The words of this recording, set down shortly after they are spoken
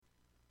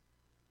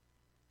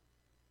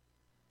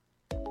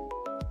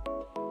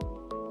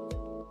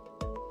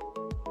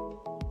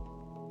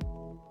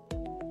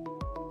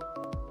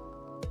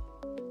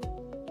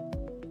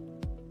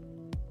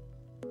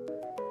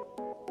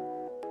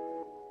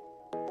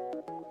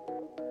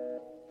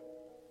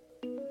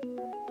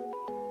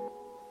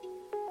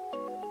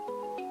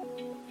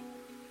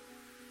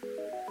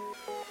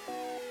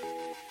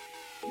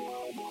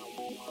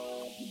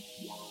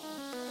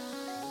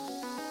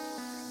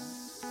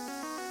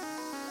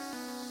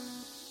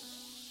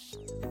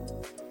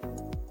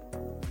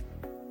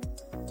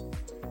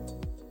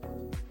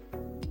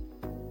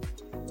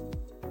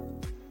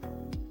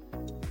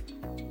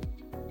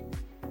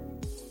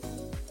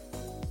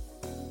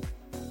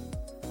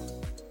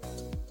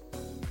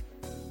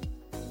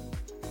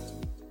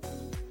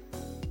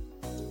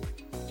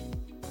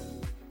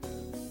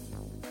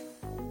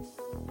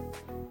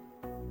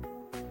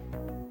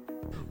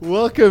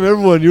Welcome,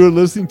 everyone. You are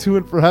listening to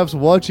and perhaps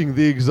watching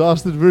the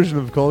exhausted version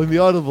of Calling the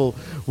Audible.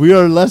 We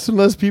are less and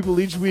less people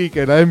each week,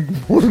 and I'm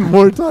more and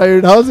more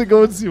tired. How's it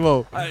going,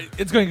 Simo?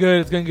 It's going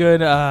good. It's going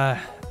good.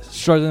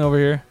 Struggling over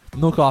here.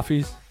 No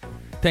coffees.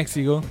 Thanks,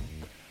 Eagle.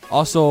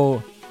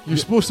 Also, You're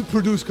supposed to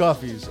produce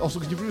coffees. Also,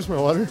 can you produce my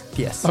water?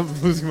 Yes. I'm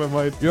losing my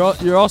mind.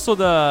 you're also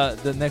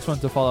the next one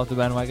to fall off the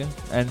bandwagon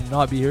and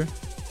not be here.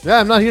 Yeah,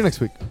 I'm not here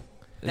next week.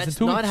 It's in That's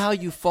 2 not weeks. how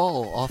you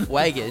fall off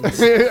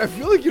wagons. I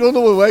feel like you don't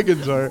know what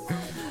wagons are.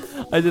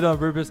 I did it on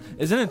purpose.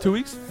 Isn't it 2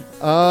 weeks?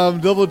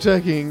 Double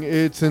checking.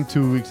 It's in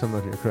 2 weeks. I'm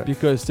not here. Correct.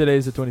 Because today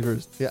is the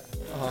 21st. Yeah.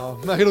 I'm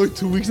not gonna wait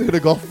 2 weeks to hit a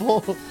golf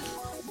ball.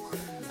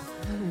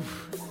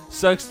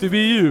 Sucks to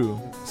be you.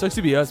 Sucks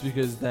to be us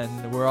because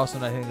then we're also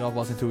not hitting golf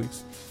balls in 2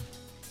 weeks.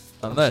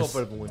 I'm Unless so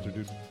bad of a winter,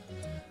 dude.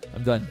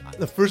 I'm done.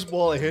 The first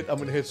ball I hit, I'm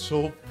gonna hit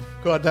so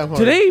goddamn hard.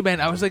 Today,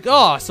 man, I was like,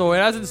 oh, so it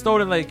hasn't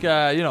snowed in like,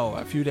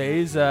 a few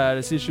days.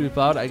 The city should be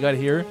plowed. I got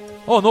here.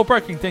 Oh, no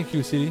parking. Thank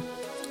you, city.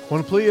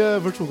 Want to play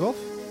virtual golf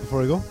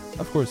before I go?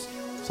 Of course.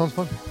 Sounds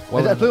fun.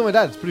 Why would I I play not? with my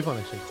dad. It's pretty fun,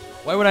 actually.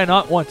 Why would I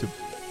not want to?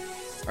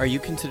 Are you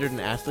considered an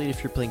athlete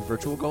if you're playing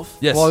virtual golf?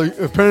 Yes. Well,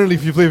 apparently,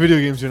 if you play video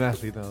games, you're an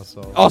athlete now.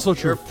 So. Also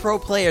You're a true. pro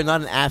player,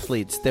 not an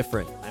athlete. It's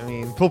different. I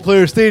mean, Pro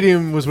Player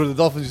Stadium was where the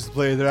Dolphins used to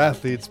play their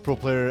athletes. Pro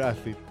Player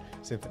athlete,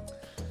 same thing.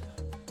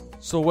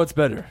 So what's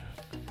better?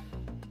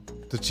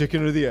 The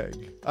chicken or the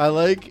egg? I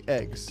like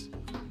eggs.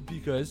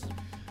 Because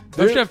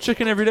There- don't you have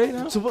chicken every day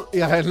now? So,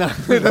 yeah,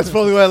 that's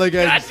probably why I like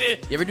eggs.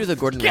 it. You ever do the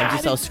Gordon Ramsay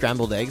style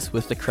scrambled eggs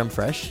with the creme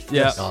fraiche?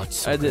 Yeah, Oh, it's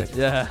so I good. did.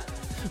 Yeah,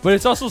 but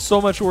it's also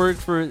so much work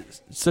for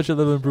such a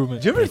little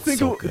improvement. Do you ever It's think?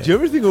 so of, good. do you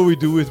ever think what we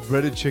do with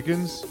breaded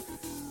chickens,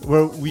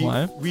 where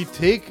Why? we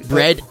take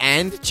Bread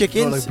and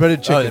chickens? No, like breaded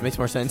Oh, chicken. that makes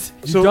more sense.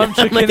 You So- dump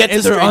chicken Like, that's a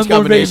into their strange unborn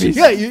combination. babies.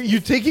 Yeah,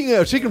 you're taking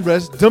a chicken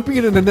breast, dumping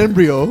it in an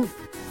embryo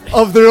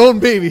of their own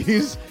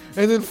babies,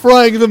 and then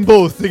frying them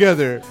both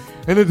together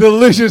in a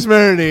delicious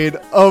marinade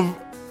of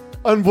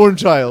unborn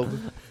child.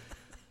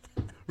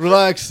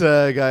 Relax,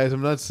 guys.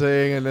 I'm not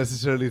saying I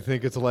necessarily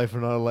think it's a life or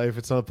not a life.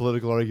 It's not a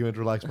political argument.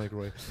 Relax, Mike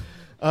Roy.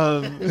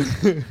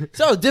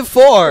 So, Div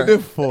 4.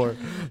 Div 4.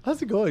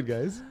 How's it going,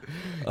 guys?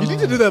 You need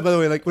to do that, by the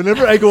way. Like,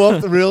 whenever I go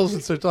off the rails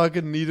and start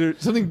talking either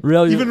something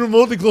Real- even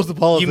remotely close to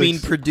politics. You mean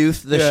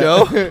produce the Yeah.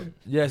 show?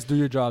 Yes, do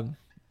your job.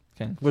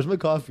 Okay. Where's my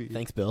coffee?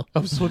 Thanks, Bill.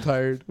 I'm so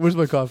tired. Where's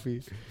my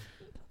coffee?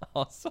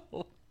 Also,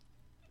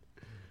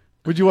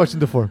 What'd you watch in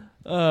Div 4?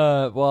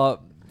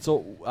 well,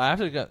 so I have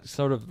to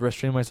sort of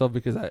restrain myself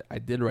because I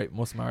did write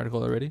most of my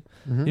article already.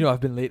 Mm-hmm. You know,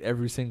 I've been late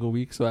every single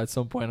week, so at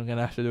some point I'm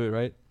gonna have to do it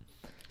right.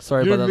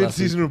 Sorry Your about that. Last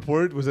week. mid-season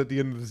report was at the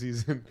end of the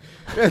season.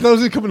 I thought it was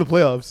going to come in the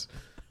playoffs.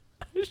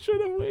 I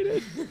should have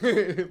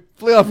waited.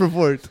 Playoff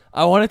report.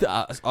 I wanted to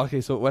ask.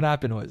 Okay, so what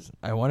happened was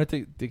I wanted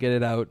to get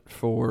it out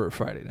for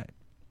Friday night.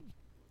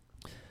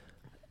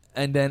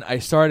 And then I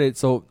started.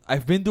 So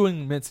I've been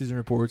doing mid-season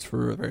reports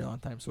for a very long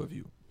time. So have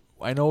you.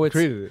 I know it's.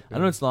 Created it. I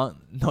know it's long.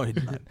 No, you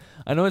did not.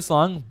 I know it's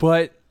long,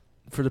 but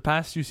for the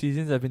past few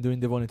seasons, I've been doing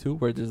Div 1 and 2,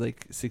 where there's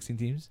like 16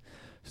 teams.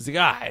 So it's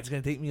like, it's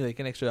gonna take me like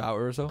an extra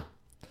hour or so.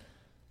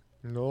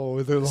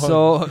 No, they're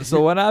long.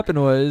 So what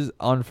happened was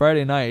on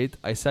Friday night,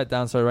 I sat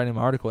down, started writing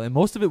my article, and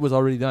most of it was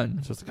already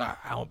done. So it's like,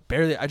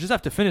 I just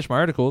have to finish my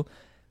article,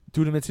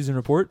 do the mid-season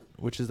report,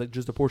 which is like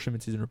just a portion of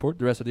mid-season report.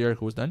 The rest of the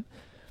article was done.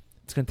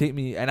 It's gonna take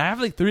me, and I have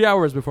like 3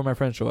 hours before my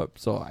friends show up.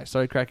 So I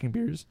started cracking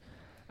beers.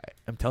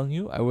 I'm telling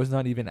you, I was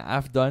not even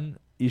half done.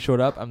 He showed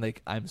up. I'm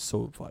like, I'm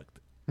so fucked.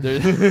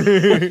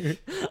 I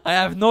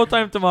have no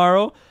time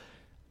tomorrow.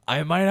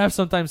 I might have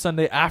sometime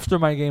Sunday after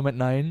my game at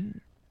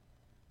 9.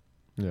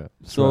 Yeah.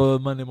 So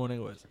Monday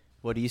morning was.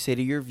 What do you say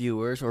to your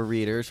viewers or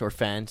readers or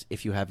fans,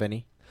 if you have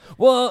any?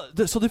 Well,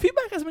 so the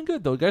feedback has been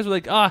good though. Guys were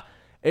like,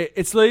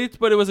 it's late,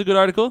 but it was a good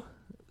article.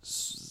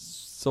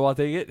 So I'll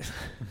take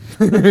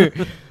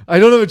it. I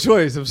don't have a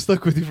choice. I'm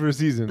stuck with you for a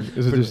season, is what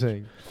Pretty you're much.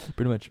 saying.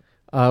 Pretty much.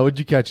 What'd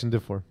you catch in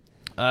Div 4?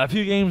 A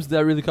few games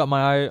that really caught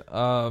my eye.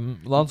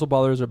 Alonso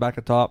Ballers are back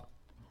at top.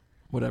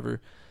 Whatever.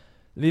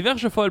 Les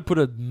Verts Folles put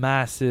a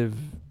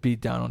massive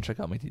beat down on Check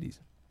Out My TDs.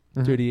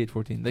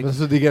 38-14. Like, That's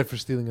what they get for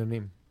stealing our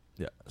name.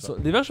 yeah. So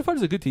Les Verts Folles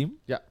is a good team.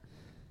 Yeah.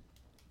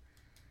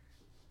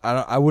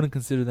 I wouldn't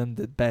consider them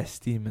the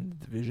best team in the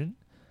division.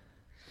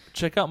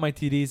 Check Out My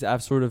TDs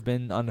have sort of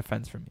been on the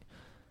fence for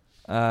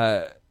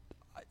me.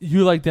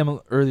 You liked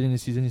them early in the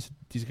season. You said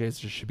these guys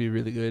should be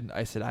really good.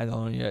 I said I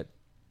don't know yet.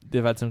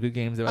 They've had some good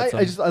games. They've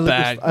had some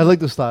bad. I like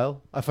the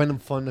style. I find them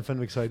fun. I find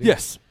them exciting.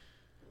 Yes,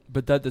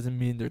 but that doesn't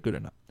mean they're good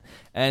enough.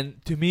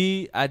 And to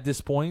me, at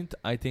this point,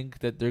 I think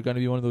that they're going to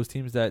be one of those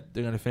teams that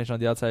they're going to finish on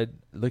the outside,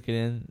 looking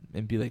in,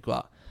 and be like,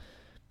 wow,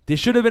 they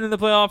should have been in the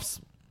playoffs.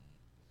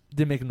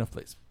 Didn't make enough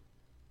plays.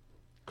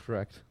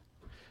 Correct.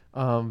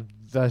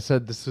 I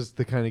said this was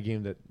the kind of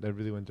game that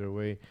really went their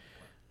way.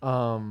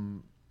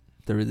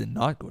 They really did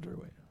not go their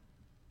way.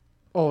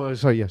 Oh,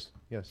 sorry. Yes.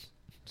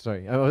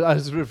 Sorry, I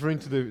was referring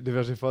to the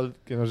Vergefall,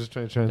 and I was just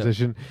trying to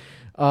transition.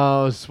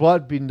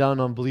 SWAT being down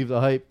on Believe the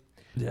Hype.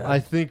 Yeah. I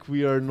think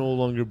we are no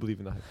longer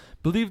believing the hype.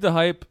 Believe the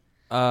Hype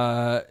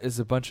is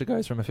a bunch of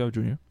guys from FIO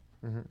Junior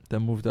that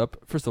moved up.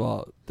 First of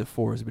all, the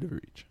 4 is a bit of a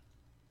reach.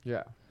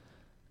 Yeah.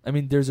 I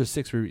mean, there's a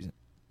 6 for a reason.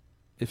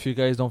 If you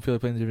guys don't feel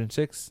like playing Division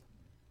 6,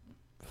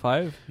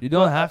 5, you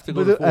don't have to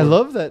go to 4. I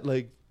love that,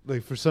 like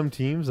for some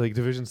teams, like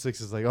Division 6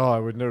 is like, oh, I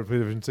would never play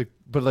Division 6.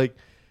 But like,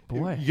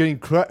 why? you're getting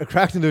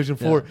cracked in Division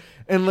 4.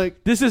 And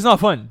like, this is not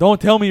fun. Don't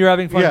tell me you're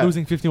having fun Yeah.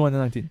 losing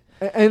 51-19.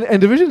 and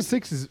Division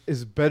 6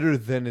 is better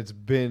than it's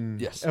been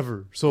Yes.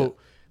 ever. So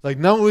like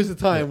now is the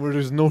time where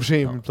there's no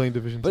shame in playing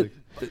Division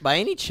 6. By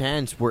any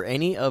chance, were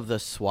any of the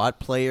SWAT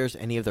players,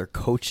 any of their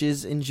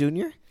coaches in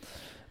junior?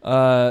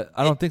 I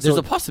don't think There's so.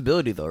 a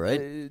possibility, though, right?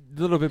 A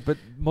little bit, but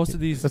most of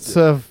these...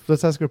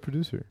 Let's ask our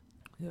producer.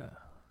 Yeah.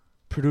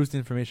 Produce the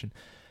information.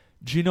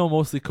 Gino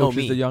mostly coaches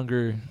me. the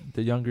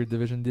younger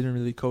division. Didn't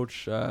really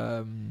coach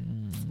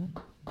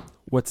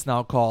what's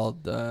now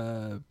called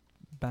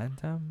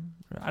Bantam.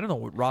 I don't know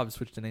what Rob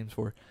switched the names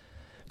for.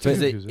 Because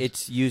Confusers.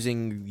 it's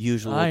using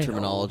usual I know,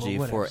 terminology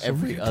but for whatever. So we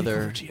every can take other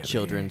over GMA.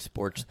 children's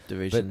sports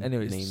division But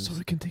anyways, names. So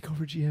they can take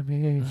over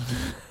GMA.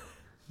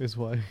 Is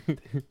why.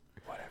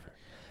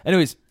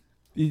 Anyways,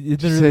 he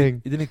Just didn't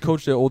saying. he didn't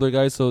coach the older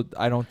guys, so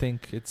I don't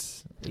think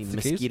it's The the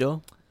case.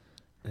 mosquito?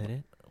 Is that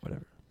it?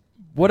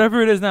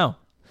 Whatever it is now.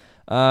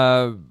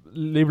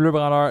 Les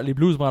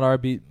Blues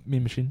Brandeurs beat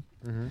Mean Machine.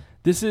 Mm-hmm.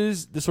 This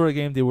is the sort of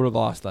game they would have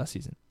lost last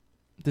season.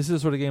 This is the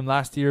sort of game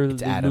last year.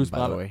 It's Adam,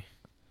 by the way.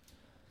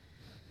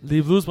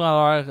 Les Blues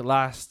Brandeurs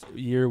last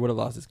year would have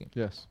lost this game.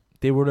 Yes.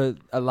 They would have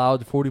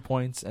allowed 40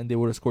 points and they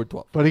would have scored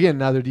 12. But again,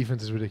 now their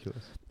defense is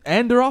ridiculous.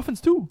 And their offense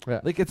too.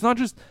 Yeah. Like it's not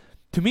just,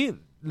 to me,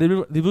 Les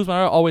Blues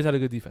Brandeurs always had a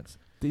good defense.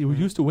 They were Mhm.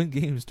 used to win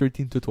games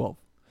 13-12.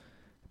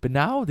 But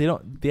now they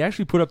don't. They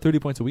actually put up 30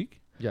 points a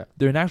week. Yeah.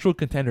 They're an actual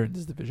contender in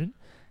this division.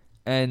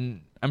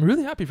 And I'm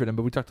really happy for them,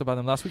 but we talked about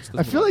them last week. So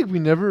I feel like we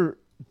never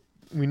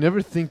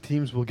think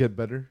teams will get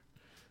better,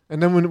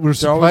 and then when we're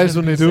they're always surprised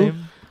when gonna they be the do.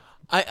 same.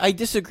 I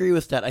disagree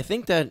with that. I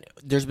think that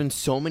there's been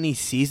so many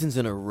seasons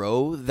in a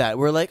row that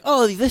we're like,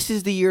 oh, this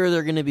is the year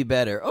they're going to be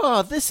better.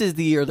 Oh, this is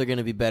the year they're going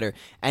to be better.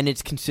 And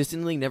it's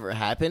consistently never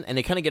happened. And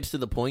it kind of gets to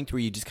the point where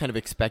you just kind of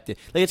expect it.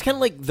 Like, it's kind of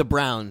like the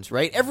Browns,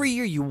 right? Every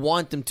year you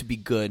want them to be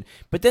good,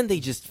 but then they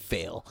just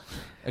fail.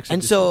 Except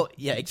And this so,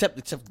 yeah,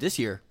 except this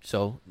year.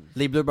 So,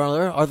 Les Bleus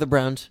Brandeurs are the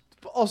Browns.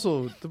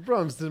 Also, the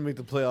Browns didn't make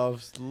the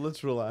playoffs.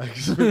 Let's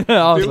relax. year. They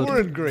Also-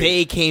 weren't great.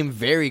 They came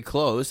very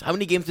close. How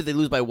many games did they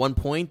lose by 1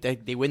 point?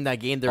 They win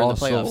that game, they're in the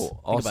playoffs. Think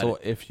about Also,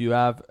 it. if you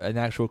have an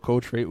actual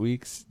coach for 8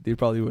 weeks, they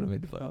probably would have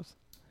made the playoffs.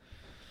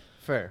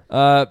 Fair.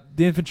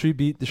 The Infantry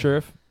beat the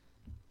Sheriff.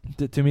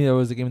 To me, that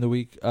was the game of the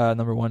week.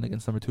 Number 1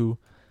 against number 2.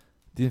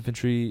 The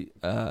Infantry,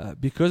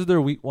 because of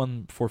their week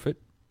 1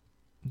 forfeit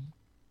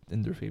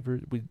in their favor,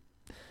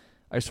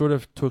 I sort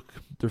of took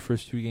their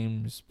first 2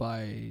 games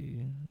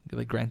by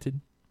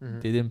granted.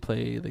 Mhm. They didn't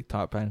play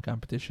top band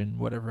competition.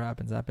 Whatever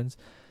happens.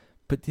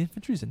 But the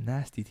Infantry is a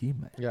nasty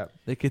team, man. Yeah.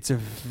 Like it's a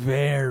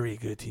very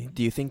good team.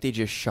 Do you think they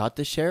just shot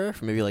the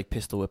sheriff or maybe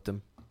pistol whipped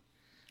him?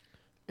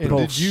 And Bro.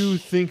 did you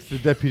think the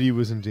deputy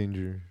was in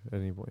danger at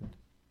any point?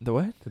 The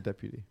what? The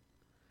deputy.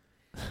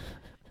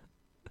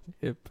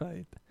 Hip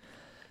fight.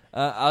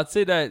 I'd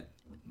say that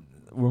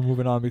we're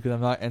moving on because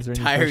I'm not answering.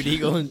 your Tired question.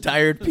 eagle and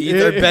tired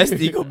peas. Our best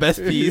eagle, best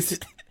peas.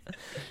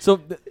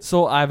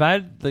 So I've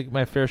had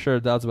my fair share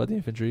of doubts about the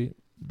Infantry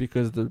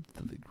because of the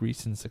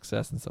recent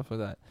success and stuff like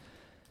that.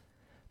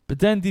 But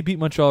then they beat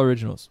Montreal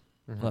Originals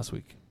Mhm. last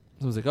week.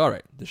 So I was like, all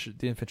right,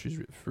 the Infantry's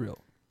for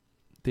real.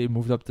 They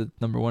moved up to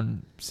number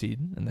 1 seed,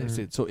 and they Mhm.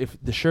 said, so if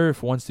the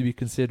Sheriff wants to be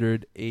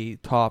considered a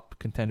top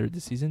contender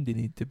this season, they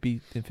need to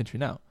beat the Infantry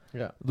now.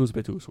 Yeah. Lose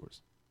by 2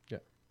 scores.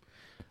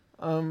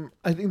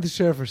 I think the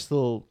Sheriff are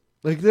still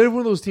they're one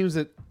of those teams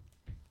that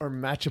are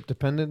matchup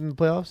dependent in the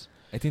playoffs.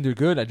 I think they're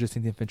good. I just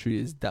think the Infantry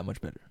is that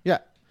much better. Yeah.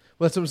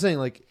 Well, that's what I'm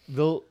saying.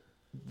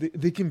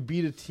 They can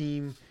beat a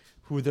team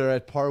who they're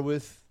at par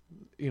with.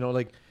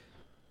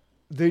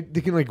 They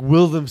can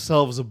will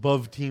themselves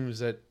above teams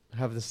that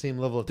have the same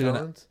level of They're gonna-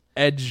 talent,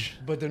 Edge.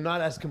 but they're not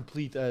as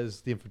complete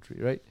as the Infantry,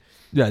 right?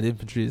 Yeah, the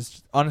Infantry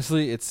is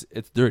honestly it's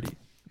dirty.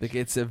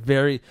 It's a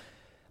very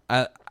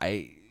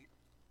I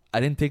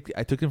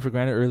took them for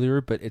granted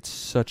earlier, but it's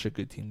such a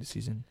good team this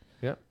season.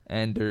 Yeah.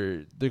 And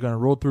they're gonna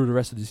roll through the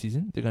rest of the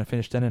season. They're gonna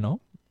finish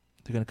 10-0.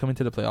 They're gonna come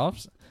into the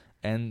playoffs,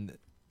 and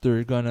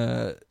they're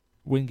gonna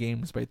win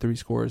games by 3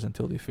 scores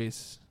until they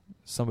face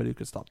somebody who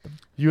could stop them.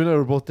 You and I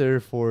were both there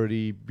for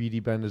the BD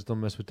Bandits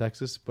Don't Mess with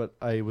Texas, but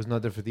I was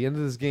not there for the end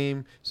of this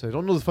game, so I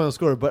don't know the final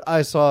score, but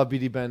I saw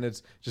BD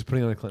Bandits just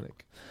putting on a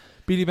clinic.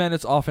 BD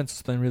Bandits offense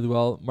was playing really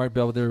well. Mark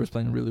Belvedere was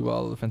playing really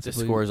well The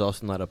offensively. score is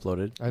also not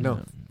uploaded. I know.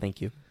 Yeah,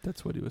 Thank you.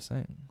 that's what he was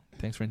saying.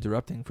 Thanks for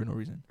interrupting for no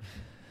reason.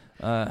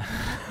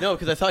 No,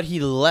 because I thought he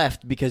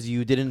left because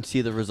you didn't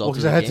see the results.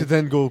 Because of I the had to game,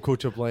 then go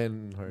coach up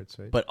Lionhearts,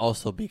 right? but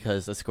also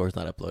because the score's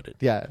not uploaded.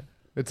 Yeah,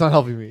 it's not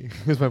helping me.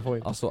 Is my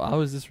point. Also, how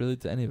is this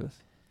related to any of us?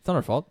 It's not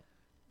our fault.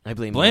 I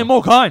blame Blame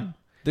Mo. Mokan.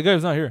 The guy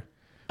who's not here.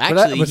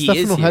 Actually, but he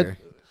is Stefano had- here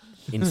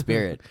in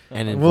spirit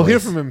and in We'll hear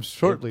voice. from him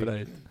shortly.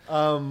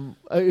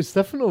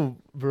 Stefano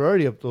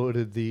Berardi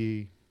uploaded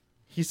the.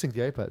 He synced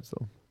the iPads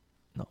though.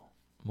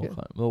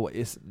 Mokan. Well,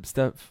 is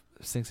Steph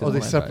syncs. Oh,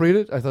 they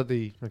separated? I thought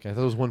they. Okay, I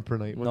thought it was one per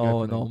night. One guy No,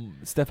 per no. night.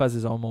 Steph has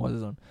his own. Mo has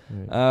his own.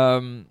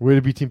 Right. Way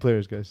to be team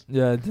players, guys.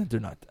 Yeah, they're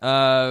not.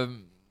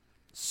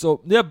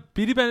 So yeah,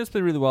 BD Bandits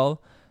played really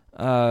well.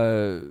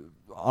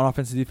 On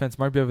offense and defense,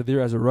 Mark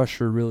Belvedere as a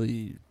rusher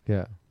really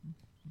Yeah.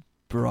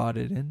 brought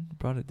it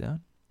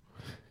down.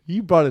 He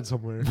brought it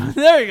somewhere.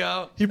 There you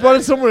go. He brought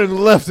it somewhere and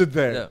left it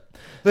there.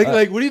 Yeah.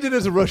 Like what he did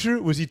as a rusher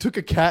was he took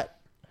a cat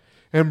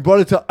and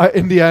brought it to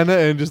Indiana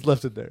and just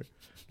left it there.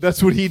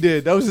 That's what he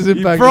did. That was his He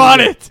impact. brought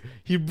it.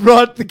 He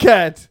brought the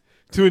cat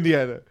to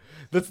Indiana.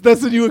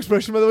 That's a new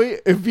expression, by the way.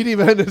 If BD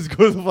Bandits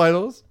go to the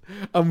finals,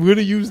 I'm going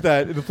to use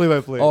that in the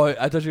play-by-play. Oh,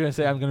 I thought you were gonna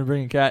say I'm gonna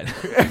bring a cat.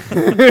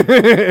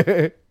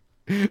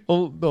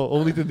 Oh, no,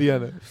 only to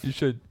Indiana. You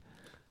should.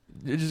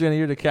 You're just gonna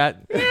hear the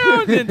cat.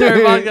 Meow, the entire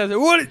podcast.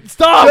 What?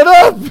 Stop. Shut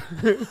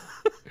up!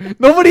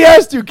 Nobody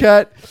asked you,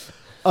 cat.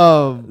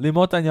 Les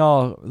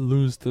Montagnards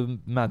lose to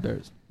Mad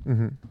Bears.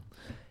 Mhm.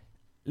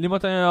 Les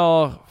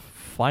Montagnards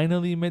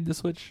finally made the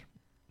switch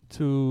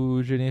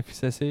to Julien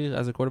Fissessé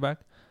as a quarterback.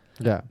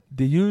 Yeah.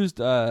 They used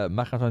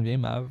Marc-Antoine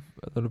Mav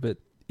a little bit.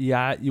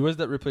 Yeah, he was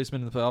that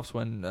replacement in the playoffs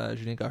when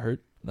Julien got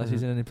hurt last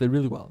season, and he played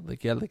really well.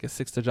 Like he had like a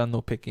 6-touchdown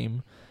no pick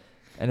game,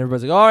 and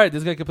everybody's like, "All right,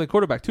 this guy can play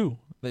quarterback too,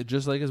 like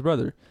just like his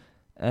brother."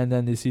 And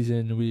then this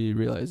season, we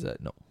realized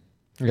that no,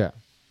 Yeah.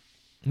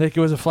 like it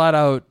was a flat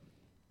out.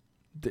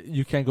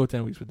 You can't go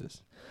 10 weeks with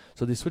this,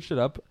 so they switched it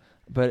up,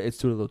 but it's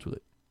too little, too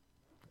late.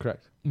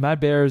 Correct. Mad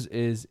Bears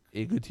is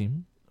a good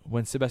team.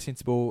 When Sébastien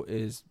Thibault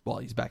is, well,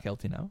 he's back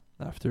healthy now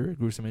after a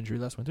gruesome injury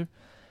last winter.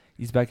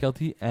 He's back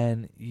healthy,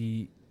 and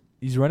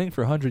he's running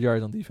for 100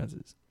 yards on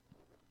defenses.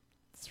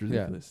 It's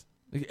ridiculous.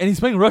 Like, and he's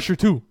playing rusher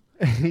too.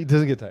 He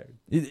doesn't get tired.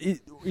 He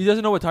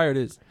doesn't know what tired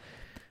is.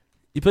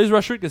 He plays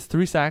rusher, gets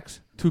 3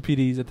 sacks, 2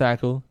 PDs, a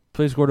tackle,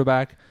 plays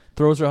quarterback,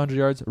 throws for 100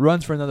 yards,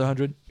 runs for another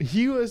 100.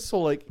 He was so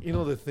like, you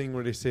know the thing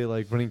where they say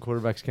like running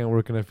quarterbacks can't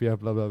work in FBF,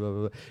 blah, blah, blah,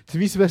 blah. To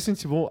me, Sébastien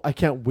Thibault, I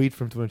can't wait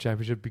for him to win a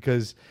championship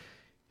because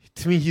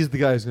to me, he's the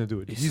guy who's going to do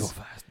it. He's so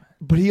fast, man.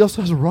 But he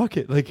also has a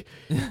rocket. Like,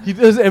 he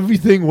does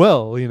everything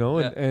well, you know?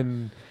 Yeah.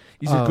 And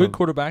He's a good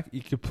quarterback. He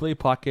could play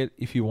pocket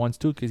if he wants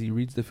to because he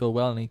reads the field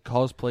well and he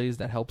calls plays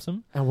that helps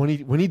him. and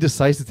when he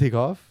decides to take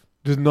off,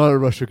 there's not a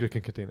rusher that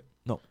can contain it.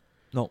 No.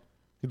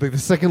 Like the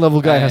second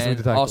level guy has to make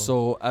the And tackle.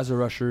 also, as a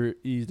rusher,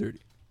 he's dirty.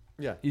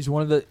 yeah. He's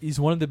one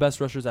of the best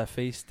rushers I've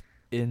faced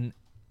in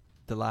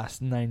the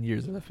last 9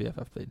 years of FBF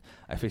I've played.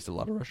 I faced a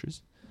lot of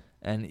rushers,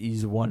 and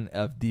he's one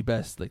of the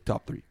best, like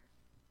top 3.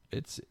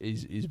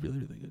 He's really,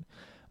 really good.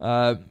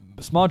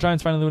 Small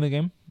Giants finally win a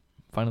game.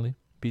 Finally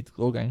beat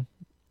Glow Gang.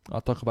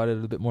 I'll talk about it a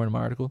little bit more in my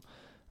article.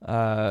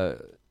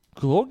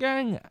 Glow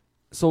Gang.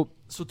 So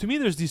to me,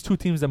 there's these 2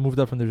 teams that moved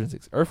up from Division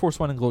 6: Air Force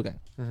One and Glow Gang.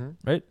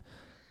 Mm-hmm.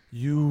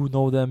 You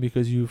know them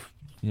because you're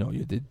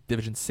the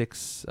Division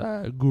 6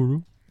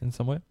 guru in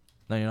some way.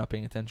 Now you're not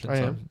paying attention. I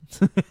so am.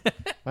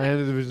 I am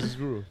the Division 6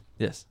 guru.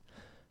 Yes.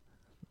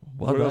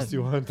 Well What done. else do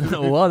you want?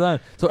 Well done.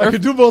 So I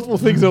can do multiple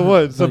things at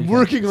once. No, I'm you can't.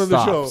 working on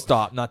the show.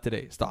 Stop. Not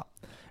today. Stop.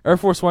 Air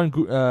Force One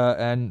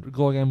and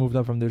Glow Gang moved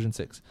up from Division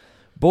 6.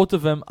 Both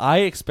of them, I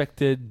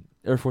expected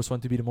Air Force One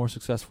to be the more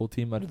successful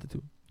team out of the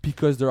 2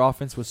 because their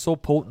offense was so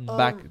potent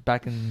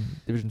back in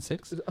Division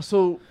 6.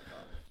 So,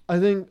 I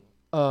think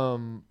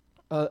Simon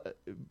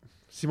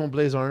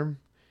Blaise' arm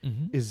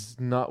Mm-hmm. is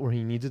not where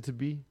he needs it to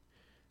be,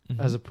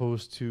 as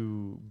opposed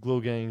to Glow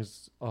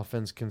Gang's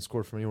offense can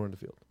score from anywhere in the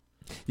field.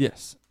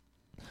 Yes.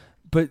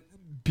 But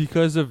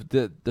because of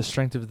the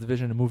strength of the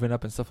division and moving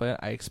up and stuff like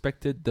that, I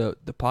expected the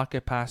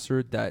pocket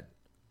passer that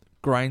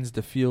grinds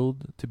the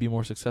field to be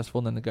more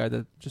successful than the guy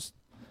that just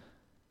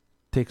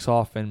takes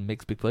off and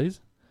makes big plays.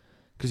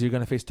 Because you're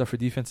going to face tougher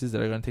defenses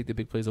that are going to take the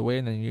big plays away,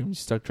 and then you're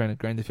stuck trying to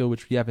grind the field,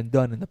 which we haven't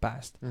done in the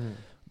past.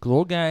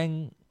 Glow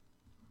Gang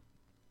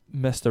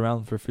messed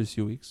around for a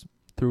few weeks.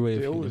 Threw away a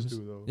They few always games.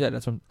 do, though. Yeah,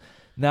 that's what.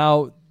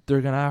 Now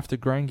they're going to have to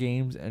grind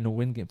games and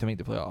win games to make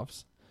the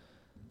playoffs.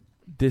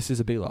 This is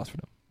a big loss for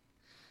them.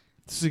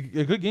 This is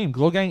a good game.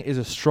 Glow Gang is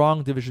a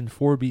strong Division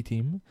 4B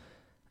team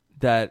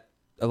that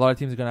a lot of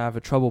teams are going to have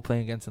a trouble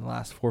playing against in the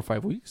last 4 or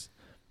 5 weeks.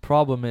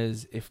 Problem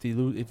is, if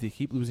they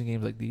keep losing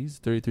games like these,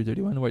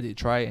 33-31, where they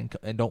try and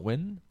don't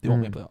win, they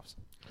won't make playoffs.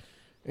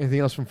 Anything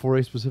else from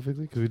 4A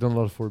specifically? Because we've done a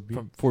lot of 4B.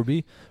 From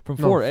 4B, from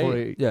No,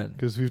 4A, yeah,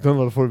 Because we've done a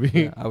lot of 4B.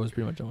 yeah, I was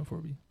pretty much on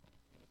 4B.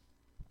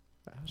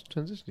 I was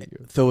transitioning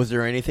you. So, is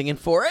there anything in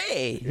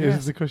 4A?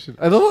 Here's the question.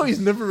 I love how he's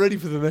never ready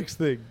for the next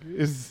thing.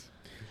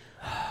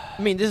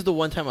 I mean, this is the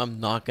one time I'm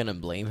not gonna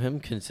blame him,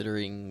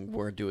 considering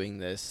we're doing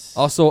this.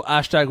 Also,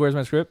 hashtag where's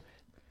my script?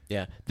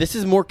 Yeah, this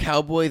is more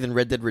cowboy than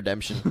Red Dead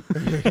Redemption.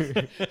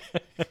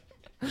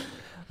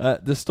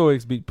 The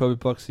Stoics beat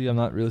Puxy. I'm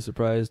not really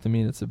surprised. To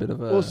me, it's a bit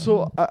of a. Well,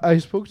 so I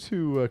spoke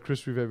to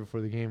Chris Rivet before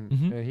the game,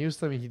 Mhm. and he was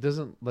telling me he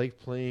doesn't like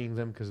playing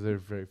them because they're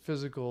very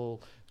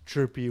physical,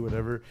 chirpy,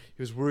 whatever.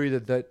 He was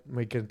worried that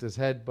might get into his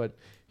head, but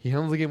he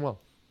handled the game well.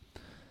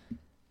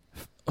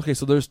 Okay,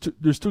 so there's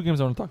two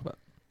games I want to talk about.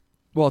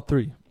 Well,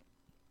 three.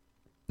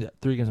 Yeah,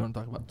 3 games I want to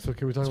talk about. So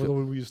can we talk Let's about go.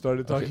 what we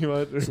started Okay. talking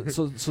about?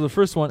 So the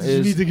first one You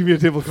need is to give me a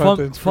table of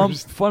contents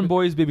first. Fun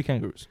Boys, Baby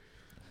Kangaroos.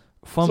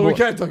 Fun So we Boy-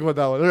 can't talk about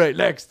that one. All right,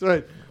 next. All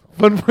right.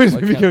 Fun Boys,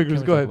 Why Baby can't we Kangaroos.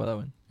 talk Go ahead. about that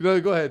one? No,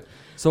 go ahead.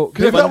 So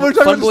 'Cause I thought we were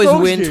talking Fun about the Boys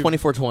Stokes win game.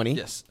 24-20.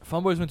 yes,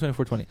 Fun Boys win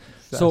 24-20.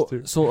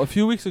 Disaster. So a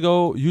few weeks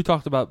ago, you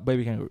talked about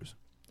Baby Kangaroos,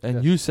 and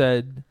Yes. you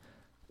said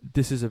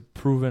this is a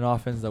proven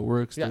offense that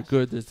works. Yes.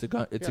 They're good. It's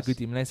a Yes. good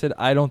team. And I said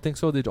I don't think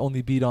so. They'd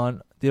only beat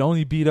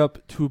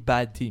up 2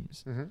 bad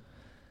teams. Mhm.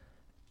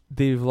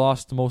 They've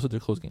lost most of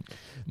their close games.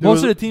 There Most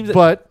was- of the teams.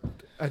 But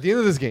at the end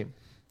of this game,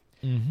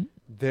 Mhm.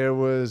 there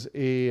was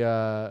a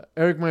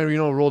Eric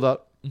Marino rolled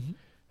out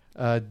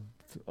Mhm.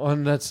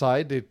 on that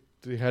side.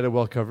 They had it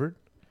well covered.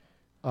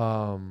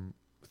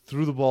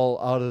 Threw the ball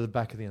out of the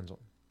back of the end zone.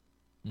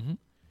 Mhm.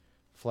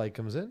 Flag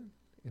comes in,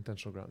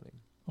 intentional grounding.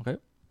 Okay.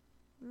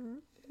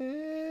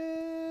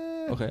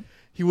 Okay.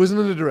 He wasn't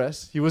under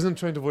duress. He wasn't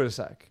trying to avoid a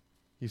sack.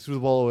 He threw the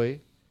ball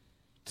away.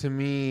 To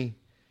me,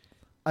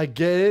 I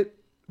get it,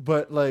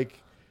 but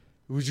like,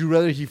 would you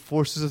rather he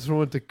forces a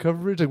throw into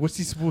coverage? Like, what's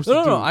he supposed to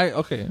do? No.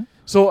 Okay.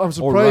 So I'm Or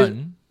surprised.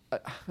 run.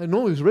 I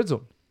know it was red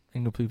zone.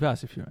 Incomplete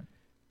pass if you run.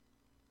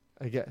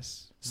 I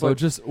guess. So But-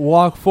 just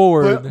walk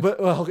forward. But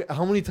well, okay,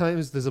 how many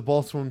times does a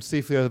ball thrown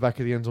safely out of the back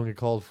of the end zone get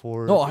called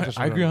for? no, I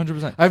intentional agree grounding?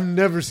 100%. I've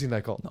never seen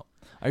that call. No.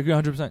 I agree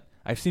 100%.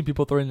 I've seen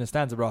people throw it in the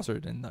stands at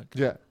Brossard,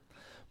 Yeah.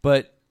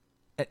 but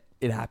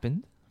it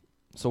happened.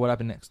 So what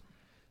happened next?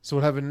 So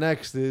what happened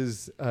next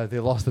is they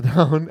lost the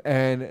down,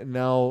 and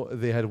now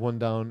they had 1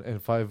 down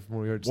and 5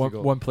 more yards to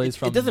go. One plays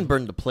from. It doesn't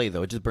burn the play,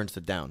 though. It just burns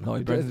it down. No,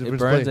 It it burns, burns it the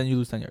burns play. and you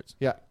lose 10 yards.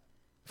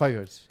 5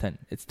 yards. 10.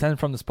 It's 10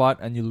 from the spot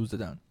and you lose the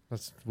down.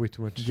 That's way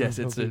too much. Yes,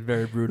 it's Okay.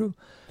 very brutal.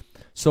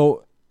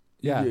 So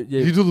Yeah, y-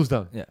 you do lose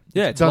down. yeah,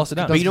 it's Down- lost it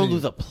down. But you don't Doesn't-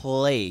 lose a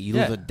play. You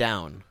Yeah. lose a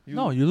down.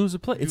 No, you lose a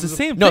play. you It's the lose a-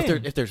 same No,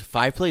 thing. if there's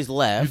 5 plays You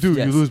left. do.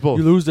 Yes. You lose both.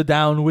 You lose the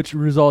down, which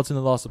results in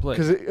the loss of play.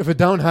 Because if a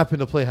down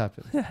happened, a play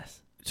happened.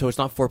 Yes. So it's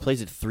not 4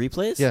 plays, it's 3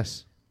 plays?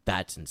 Yes.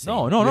 That's insane.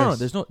 No. Yes.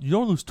 There's no. You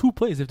don't lose 2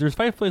 plays. If there's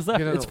 5 plays left,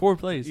 Yeah, no, it's no. 4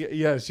 plays.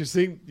 Yes,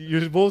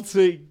 you're both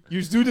saying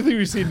you do the thing.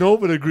 You say no,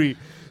 but agree.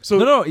 So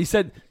No. He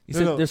said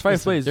No, there's 5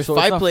 listen, plays. There's so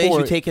it's 5 not plays, 4.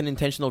 you take an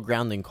intentional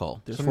grounding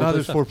call. There's so 4 now plays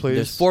there's left. 4 plays.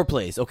 There's 4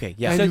 plays. Okay,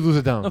 yeah. and said- you lose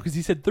it down. No, because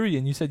he said 3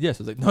 and you said yes.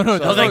 I was like, no.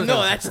 I was like,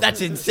 no,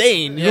 that's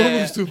insane. You don't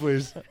lose 2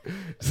 plays.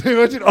 So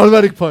imagine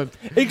automatic punt,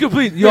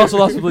 Incomplete. You also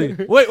lost the play.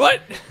 Wait, what?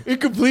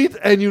 incomplete,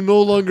 and you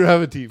no longer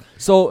have a team.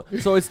 So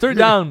it's third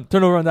down,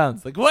 turnover on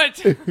downs. Like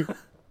what?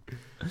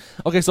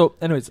 Okay, so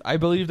anyways, I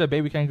believe that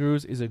Baby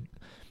Kangaroos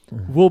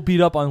will beat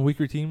up on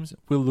weaker teams.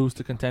 Will lose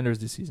to contenders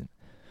this season.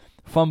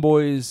 Fun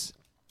Boys,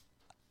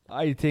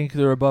 I think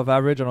they're above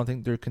average. I don't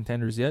think they're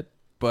contenders yet,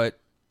 but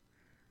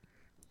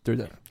they're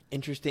there.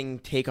 Interesting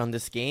take on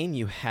this game.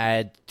 You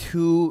had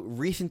 2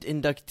 recent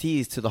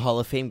inductees to the Hall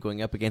of Fame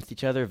going up against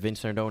each other,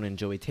 Vince Nardone and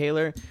Joey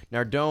Taylor.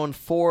 Nardone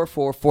 4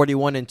 for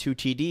 41 and 2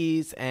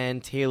 TDs,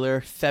 and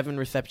Taylor 7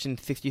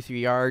 receptions, 63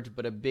 yards,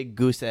 but a big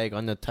goose egg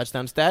on the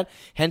touchdown stat.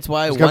 Hence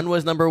why He's got- one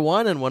was number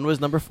 1 and one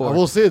was number 4. I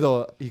will say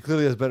though, he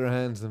clearly has better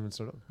hands than Vince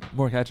Nardone.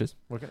 More catches,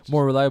 More catches.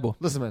 more reliable,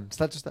 Listen, man,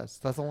 stats are stats.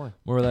 That's the line.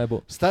 more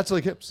reliable. Stats are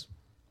like hips.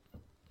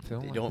 They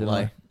lie. don't They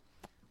lie.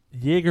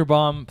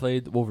 Jaegerbaum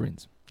played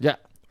Wolverines. Yeah.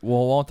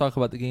 Well, we won't talk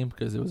about the game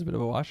because it was a bit of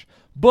a wash.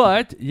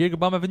 But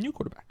Jaegerbaum have a new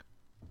quarterback.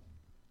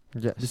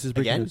 Yes. This is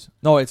breaking Again? news.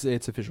 No, it's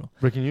official.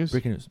 breaking news.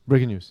 Breaking news.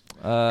 Breaking news.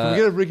 Can we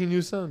get a breaking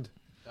news sound?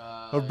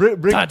 Or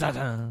brick Da, da,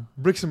 da.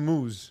 bricks and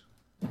moves.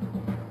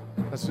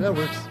 That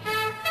works.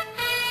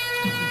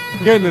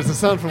 Again, there's a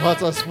sound from Hot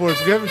Sauce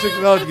Sports. If you haven't checked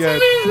it out yet,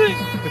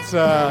 it's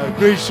a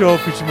great show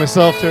featuring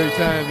myself, Terry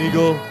Tan,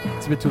 Eagle.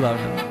 It's a bit too loud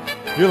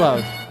now. You're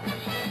loud.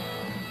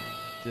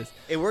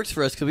 It works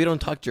for us because we don't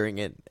talk during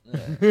it.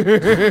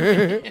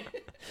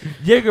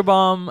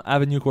 Jaegerbaum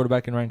have a new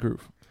quarterback in Ryan Carew.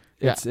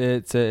 Yeah.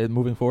 It's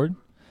moving forward.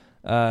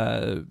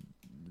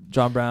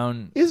 John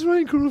Brown. Is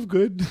Ryan Carew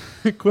good?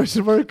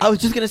 Question mark. I was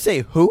just going to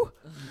say, who?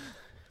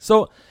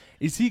 So,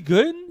 is he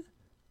good?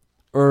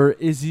 Or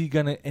is he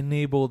going to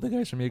enable the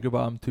guys from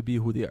Jaegerbaum to be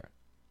who they are?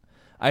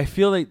 I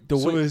feel like the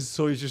way...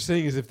 So what you're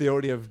saying is if they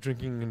already have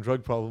drinking and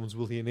drug problems,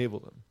 will he enable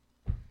them?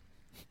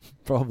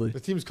 Probably. The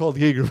team's called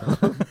Jaeger.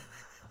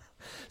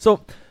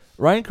 So,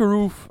 Ryan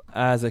Carew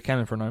has a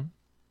cannon for an arm.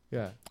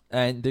 Yeah.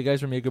 And the guys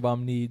from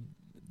Jaegerbaum need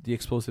the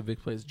explosive big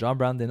plays. John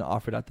Brown didn't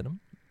offer that to them.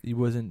 He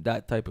wasn't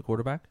that type of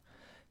quarterback.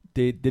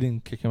 They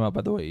didn't kick him out,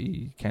 by the way.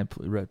 He can't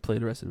play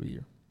the rest of the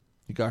year.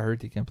 He got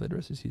hurt. He can't play the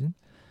rest of the season.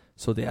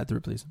 So they had to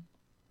replace him.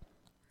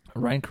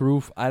 Ryan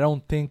Carew, I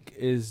don't think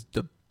is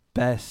the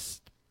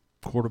best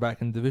quarterback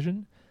in the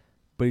division,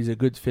 but he's a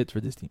good fit for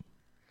this team.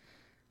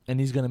 And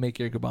he's going to make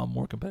Jaegerbaum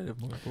more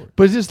competitive moving forward.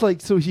 But it's just like,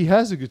 so he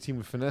has a good team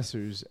of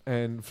finessers,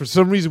 and for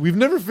some reason, we've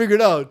never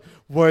figured out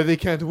why they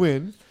can't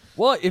win.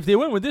 Well, if they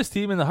win with this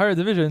team in the higher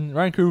division,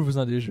 Ryan Kruger was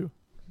not the issue.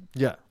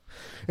 Yeah.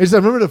 I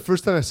remember the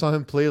first time I saw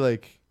him play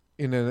like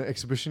in an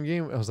exhibition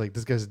game, I was like,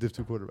 this guy's a Div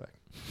 2 quarterback.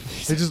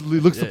 He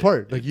looks the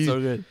part. Like It's so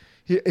good.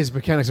 his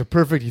mechanics are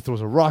perfect. He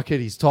throws a rocket.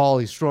 He's tall.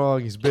 He's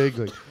strong. He's big.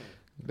 Like,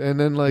 and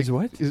then like He's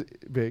what? He's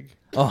big.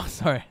 Oh,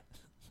 sorry.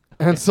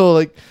 And so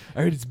like,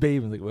 I heard it's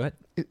Babe. I'm like, what?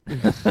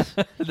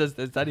 Is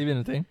that even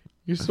a thing?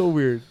 you're so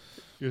weird.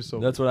 You're so.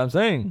 That's what I'm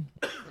saying.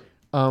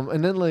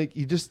 And then like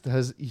he just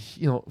has,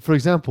 for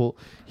example,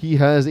 he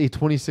has a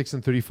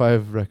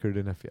 26-35 record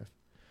in FPF.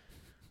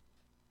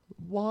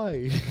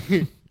 Why?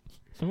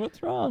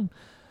 What's wrong?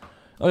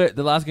 Okay,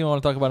 the last game I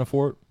want to talk about in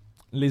 4,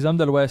 Les Hommes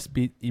de l'Ouest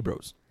beat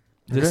Ebros.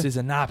 This Okay. is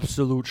an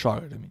absolute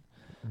shocker to me.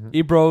 Mhm.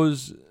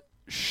 Ebros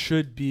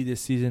should be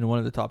this season one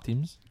of the top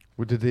teams.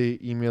 What did they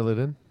email it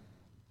in?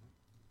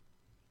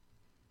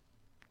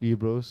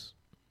 Ebros.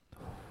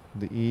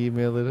 They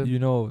email it in. You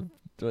know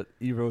what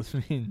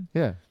Ebros mean.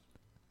 Yeah.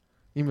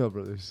 Email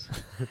brothers.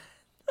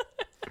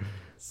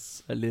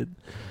 Solid.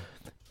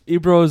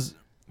 Ebros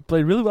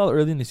played really well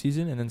early in the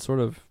season and then sort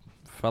of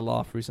fell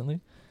off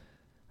recently.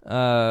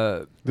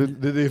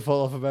 Did they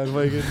fall off a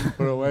bandwagon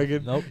or a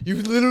wagon? Nope.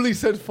 You've literally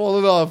said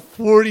fallen off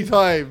 40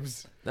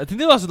 times. I think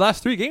they lost the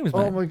last 3 games,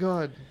 man. Oh my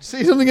god.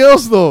 Say something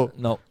else though.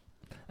 No.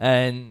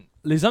 And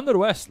Les Hommes de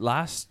l'Ouest,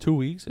 last 2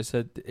 weeks, I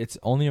said it's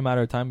only a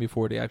matter of time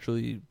before they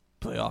actually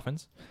play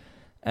offense.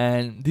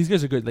 And these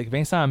guys are good. Like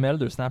Vincent Hamel,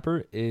 their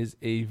snapper, is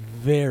a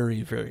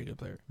very, very good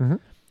player. Mm-hmm.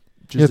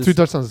 Just Yeah, this- 3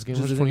 touchdowns this game.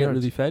 Just 120 doesn't get yards.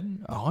 really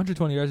fed.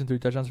 120 yards and 3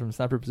 touchdowns from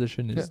snapper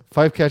position Yeah, is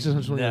 5 catches,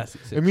 120 yards.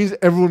 nasty. It means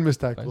everyone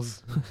missed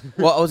tackles.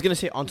 Well, I was gonna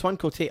say Antoine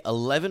Cote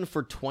 11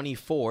 for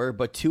 24,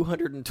 but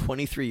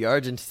 223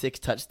 yards and 6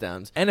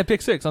 touchdowns. And a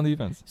pick 6 on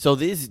defense. So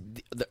is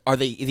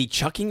he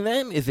chucking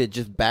them? Is it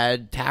just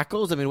bad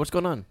tackles? I mean, what's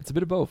going on? It's a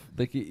bit of both.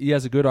 Like he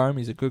has a good arm.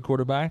 He's a good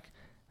quarterback.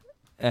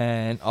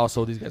 And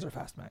also these guys are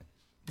fast, man.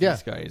 Yeah.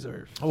 These guys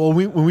are... Well,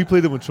 when we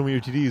played them with Show Me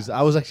Your TDs,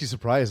 I was actually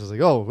surprised. I was like,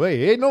 "Oh,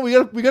 wait, hey, no, we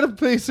gotta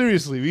play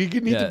seriously. We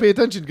need Yeah. to pay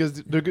attention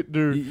because they're good.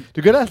 They're You-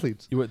 good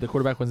athletes." The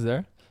quarterback wasn't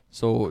there.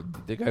 So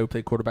the guy who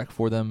played quarterback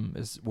for them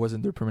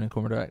wasn't their permanent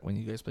quarterback when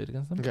you guys played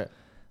against them. Okay.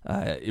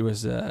 It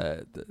was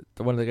the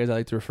one of the guys I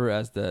like to refer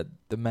as the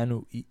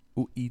man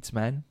who eats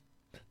man.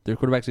 Their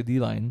quarterback's a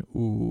D-line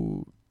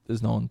who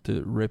is known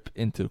to rip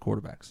into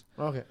quarterbacks.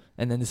 Okay.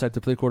 And then decided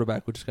to play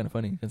quarterback, which is kind of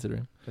funny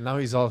considering. And now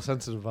he's all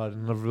sensitive about it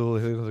and never will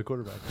hit another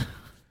quarterback.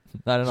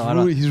 I don't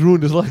know. He's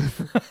ruined his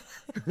life.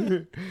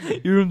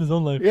 He ruined his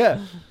own life. Yeah.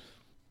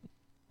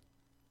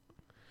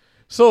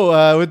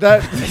 So with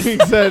that being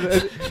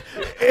said,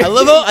 I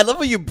love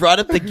how you brought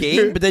up the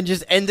game, but then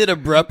just ended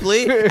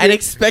abruptly and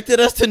expected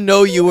us to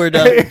know you were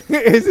done.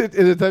 is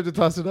it time to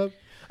toss it up?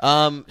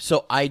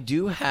 So I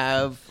do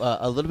have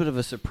a little bit of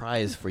a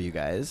surprise for you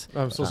guys.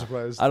 I'm so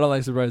surprised. I don't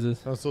like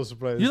surprises. I'm so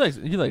surprised.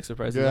 You like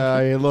surprises. Yeah,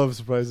 don't you? I love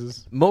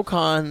surprises.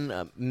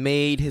 Mocon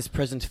made his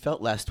presence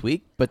felt last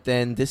week, but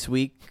then this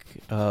week,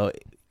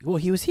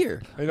 he was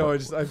here. I know. I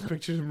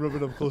pictured him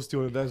rubbing up close to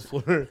you on the dance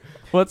floor.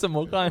 What's a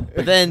Mokan?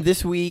 But then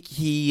this week,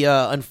 he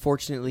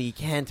unfortunately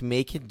can't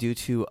make it due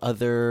to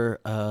other.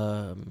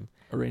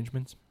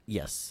 Arrangements.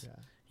 Yes.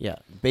 Yeah.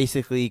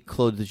 Basically,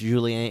 Claude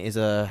Julien is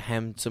a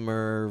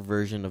handsomer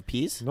version of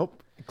Pease.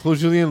 Nope. Claude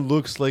Julien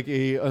looks like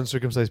a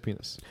uncircumcised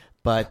penis.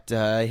 But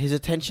his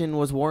attention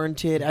was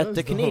warranted He at does,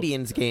 the though.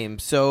 Canadiens game,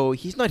 so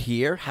he's not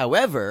here.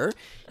 However,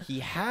 he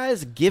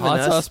has given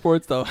Hot sauce us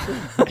sports though.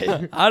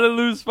 How to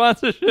lose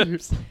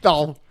sponsorships.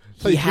 No.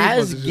 he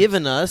has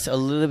given us a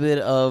little bit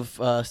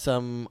of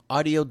some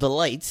audio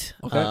delight,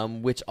 Okay.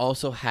 which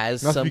also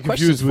has Not to some be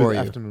questions confused with for you.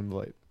 Afternoon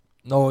Delight.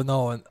 No.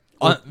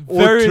 Or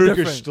Very Turkish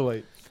different.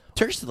 Delight.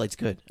 Turkish delight's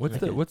good. What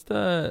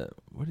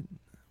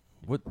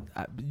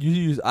you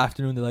use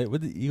afternoon delight?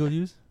 What did Eagle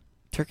use?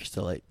 Turkish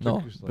delight. No,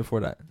 Turkish delight. before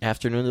that.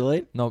 Afternoon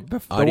delight. No,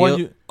 the Audio- one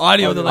you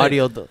audio delight.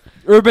 Audio.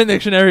 Urban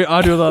Dictionary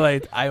audio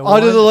delight.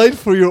 Audio Delight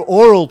for your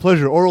oral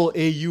pleasure. Oral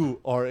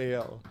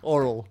AURAL.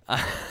 Oral.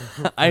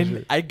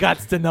 I got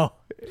to know.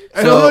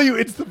 I don't know you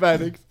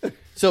Instamatic.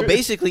 So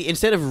basically,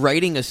 instead of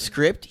writing a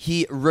script,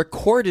 he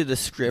recorded a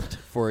script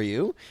for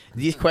you.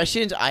 These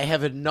questions I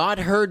have not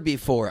heard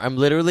before. I'm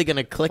literally going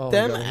to click Oh my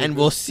them, God, I hate and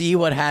we'll see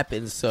what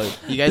happens. So,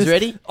 you guys This-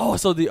 ready? Oh,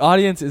 so the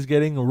audience is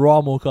getting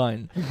raw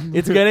Mokan.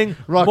 It's getting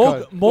Raw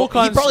con. Well,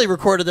 Mokan. he probably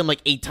recorded them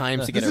like 8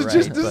 times to get This it is right.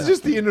 just this but- is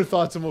just the inner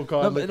thoughts of Mokan.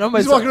 No, Like, no,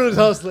 he's but- walking around his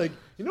house like,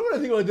 you know what I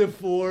think I did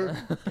for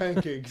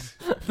pancakes.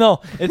 No,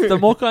 it's the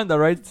Mokan that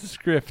writes the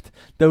script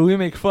that we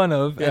make fun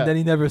of, Yeah. and then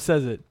he never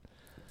says it.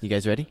 You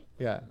guys ready?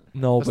 Yeah.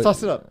 No, Let's but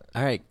toss it up.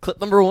 All right,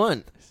 clip number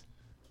 1.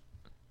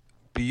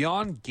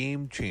 Beyond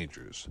game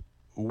changers,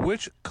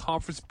 which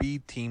Conference B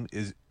team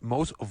is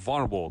most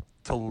vulnerable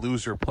to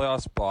lose their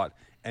playoff spot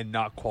and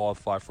not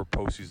qualify for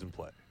postseason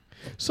play?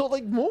 So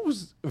like Mo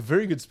was a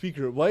very good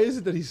speaker. Why is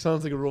it that he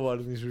sounds like a robot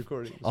in these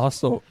recordings?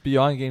 also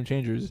beyond game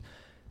changers,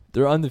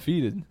 they're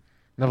undefeated.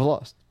 Never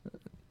lost.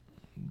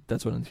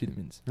 That's what undefeated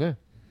means. Yeah.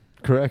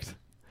 Correct.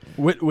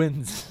 Wit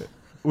wins.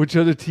 Which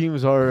other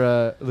teams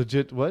are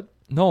legit what?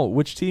 No,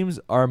 which teams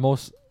are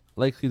most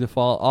likely to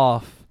fall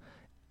off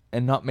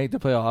and not make the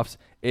playoffs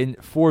in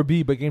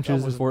 4B, but game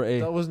changers is That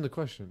 4A. wasn't the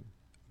question.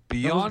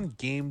 Beyond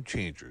game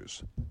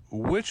changers,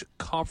 which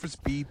Conference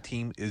B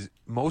team is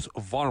most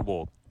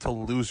vulnerable to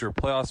lose their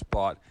playoff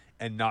spot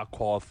and not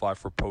qualify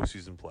for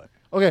postseason play?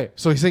 Okay,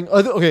 so he's saying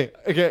okay,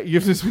 you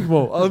have to speak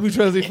Mo. Let me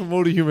translate from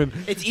Mo to human.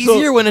 It's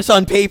easier when it's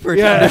on paper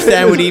to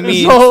understand what he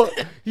means. So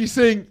he's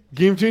saying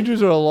game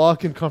changers are a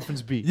lock in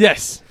Conference B.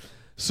 Yes.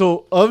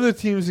 So of the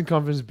teams in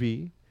Conference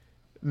B,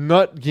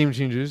 not game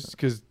changers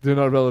because they're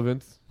not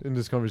relevant in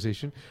this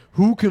conversation.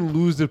 Who can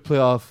lose their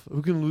playoff?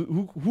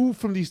 Who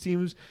from these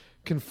teams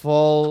can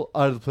fall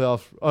out of the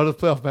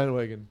playoff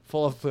bandwagon?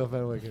 Fall off the playoff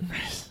bandwagon.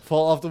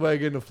 Fall off the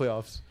wagon of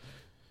playoffs.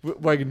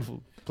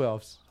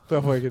 Playoffs.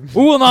 Playoff wagon.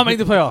 Who will not make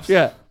the playoffs?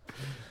 Yeah.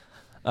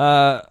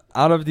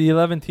 Out of the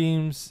 11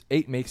 teams,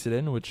 8 makes it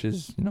in, which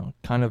is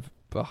kind of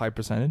a high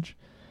percentage.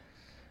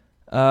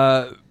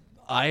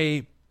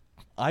 I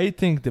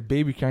think the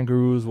baby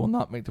Kangaroos will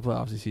not make the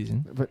playoffs this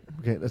season. But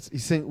okay,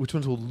 he's saying which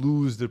ones will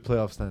lose their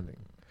playoff standing.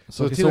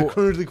 So Okay, the team that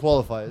currently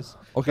qualifies.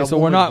 Okay, that so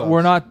won't make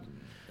we're playoffs. not.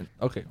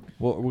 Okay,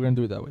 well we're gonna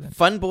do it that way then.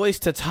 Fun Boys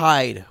to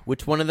Tide.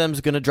 Which one of them is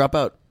going to drop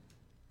out?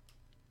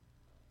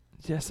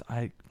 Yes,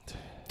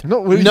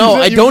 No,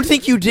 I don't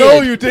think you did.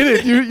 No, you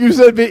didn't.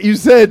 You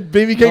said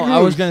baby No, kangaroos.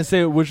 I was gonna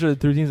say which of the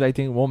 3 teams I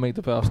think won't make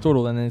the playoffs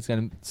total, and then it's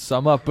gonna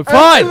sum up. But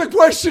Answer fine. the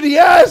question he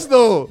asked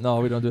though. No,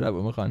 we don't do that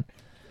with Makan.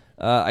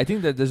 I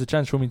think that there's a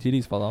chance Shomi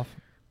TDs fall off.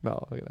 No,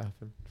 not gonna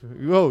happen.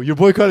 Whoa, you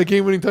boycott a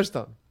game-winning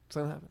touchdown. It's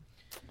not gonna happen.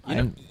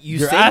 You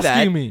You're say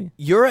asking that. me.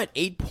 You're at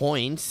 8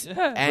 points,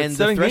 Yeah, and with the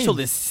 7 threshold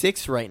games. is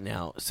 6 right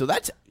now. So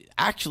that's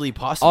actually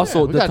possible.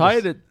 Also, we the got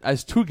Tide this.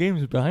 has 2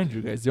 games behind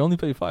you guys. They only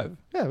play 5.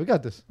 Yeah, we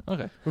got this.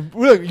 Okay,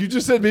 Look, you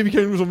just said baby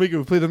kangaroos will make it.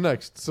 We play them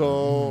next.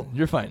 So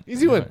you're fine.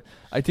 Easy You're win. fine.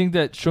 I think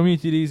that Shomi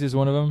TDs is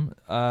one of them.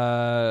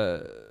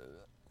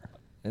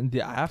 And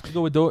I have to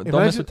go with Don't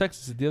Mess with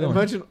Texas. Is the other one.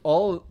 imagine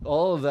all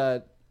of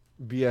that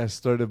BS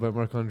started by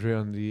Marc Andre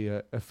on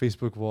the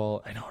Facebook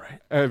wall I know,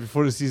 right?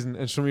 before the season,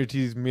 and show me your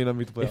teams may not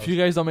meet the playoffs. If you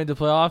guys don't make the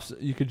playoffs,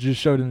 you could just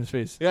show it in his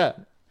face. yeah,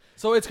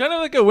 So it's kind of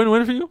like a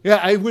win-win for you. yeah,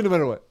 I win no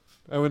matter what.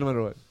 It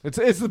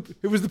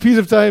was the piece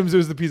of times. It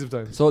was the piece of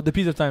times. So the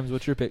piece of times,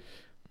 what's your pick?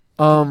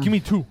 Give me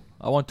 2.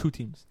 I want 2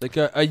 teams. Like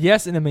a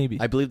yes and a maybe.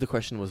 I believe the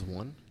question was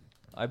 1.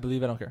 I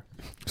believe I don't care.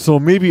 So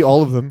maybe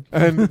all of them.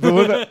 And the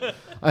one that,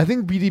 I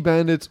think BD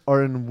Bandits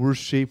are in worse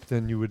shape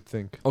than you would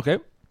think. Okay.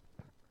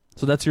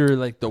 So that's your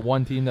the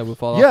one team that will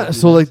fall off. Yeah, that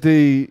so you like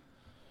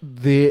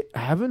they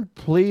haven't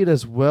played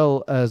as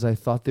well as I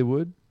thought they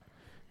would.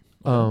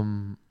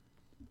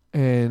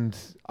 And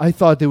I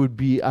thought they would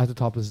be at the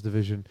top of this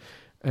division.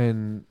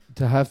 And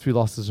to have 3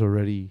 losses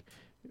already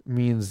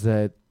means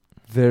that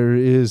there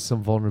is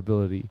some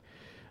vulnerability.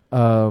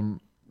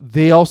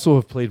 They also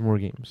have played more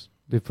games.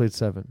 They've played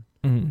 7.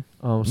 Mhm.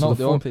 So No, the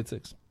they four- only played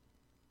 6.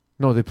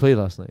 No, they played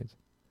last night.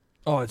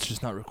 Oh, it's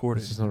just not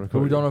recorded. It's just not But we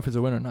recorded. don't know if it's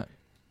a win or not,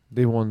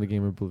 They won the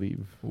game, I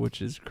believe.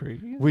 which is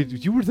crazy. Wait,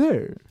 you were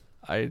there?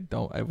 I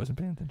wasn't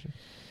paying attention.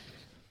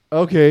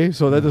 Okay,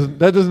 so that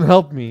doesn't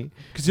help me.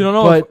 Because you don't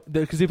know,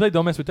 because they played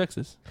Don't Mess with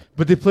Texas.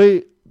 But they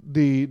play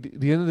the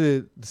end of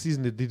the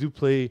season. They do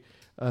play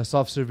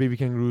Soft Serve, Baby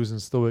Kangaroos,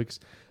 and Stoics.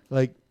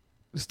 Like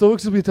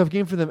Stoics will be a tough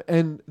game for them,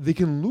 and they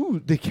can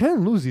lose. They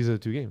can lose these other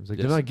 2 games. Like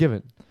Yes. they're not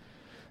given.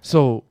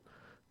 So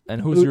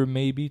And who's your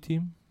maybe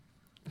team?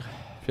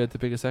 If you had to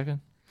pick a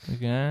second.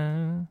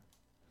 I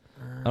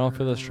don't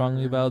feel as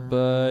strongly about,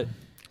 but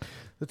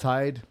the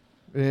Tide.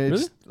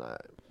 Really? I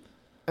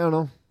don't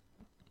know.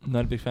 I'm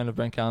not a big fan of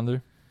Brent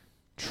Calendar.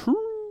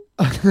 True.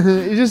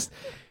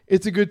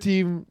 It's a good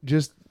team.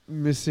 Just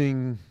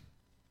missing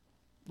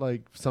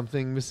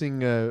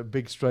missing a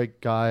big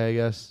strike guy, I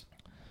guess.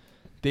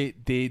 They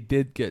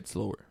did get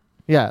slower.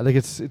 Yeah, like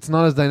it's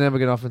not as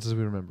dynamic an offense as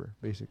we remember,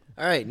 basically.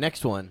 All right,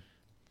 next one.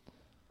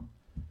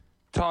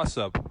 Toss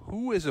up.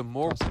 Who is a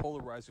more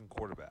polarizing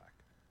quarterback?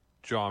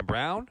 John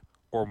Brown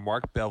or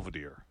Mark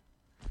Belvedere?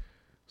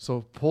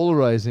 So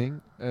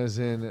polarizing, as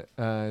in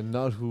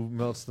not who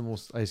melts the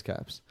most ice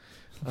caps.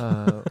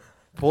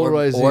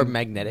 Polarizing Or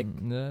magnetic.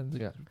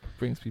 Yeah,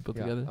 brings people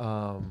together.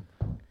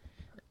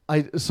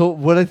 So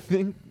what I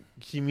think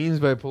he means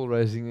by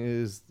polarizing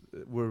is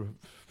where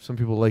some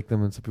people like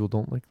them and some people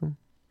don't like them.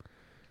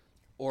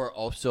 Or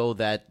also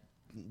that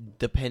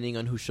depending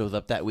on who shows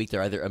up that week,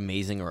 they're either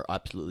amazing or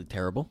absolutely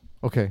terrible.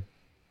 Okay.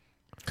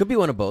 Could be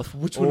one of both.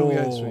 Which one are we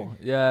answering?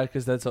 Yeah,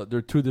 because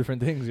they're 2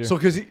 different things here. So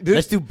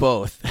Let's do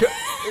both.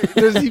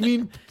 does he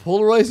mean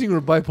polarizing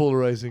or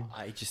bipolarizing?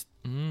 I just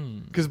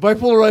Because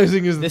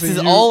bipolarizing is the this thing is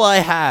all I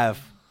have.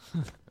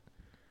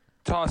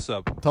 Toss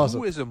up. Toss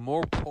Who up. is a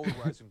more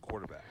polarizing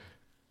quarterback?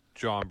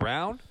 John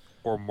Brown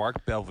or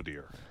Mark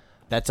Belvedere?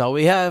 That's all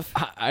we have.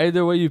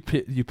 Either way you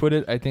put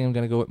it, I think I'm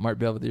gonna go with Mark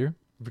Belvedere.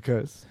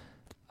 Because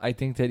I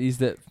think that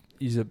he's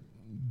a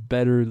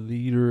better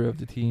leader of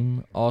the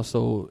team.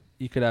 Also,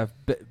 he could have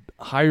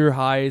higher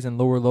highs and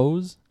lower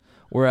lows,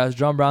 whereas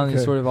John Brown is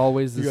Okay. sort of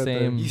always You the got that.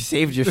 same. You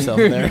saved yourself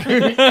there.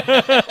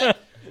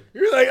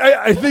 you're like,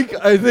 I think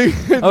I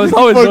was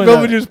always Mark doing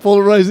Belvedere's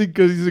polarizing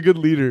because he's a good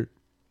leader.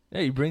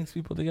 Yeah, he brings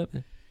people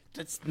together.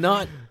 That's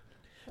not.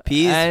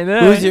 Peas. I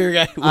know. Who's your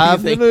guy? What do you I'm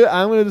think?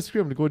 gonna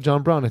disagree. I'm gonna go with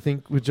John Brown. I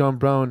think with John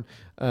Brown,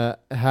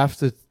 half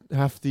the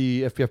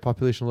FPF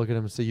population look at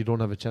him and say you don't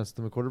have a chance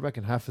to him a quarterback,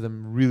 and half of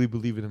them really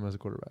believe in him as a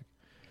quarterback.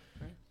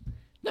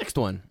 Next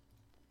one.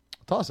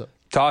 Toss up.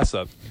 Toss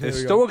up. There If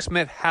we go. Stoics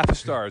meant half a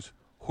stars,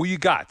 who you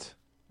got?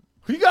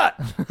 Who you got?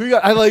 Who you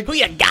got? I like. Who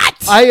you got?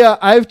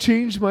 I've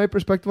changed my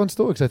perspective on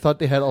Stoics. I thought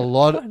they had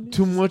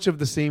too much of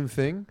the same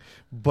thing,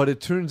 but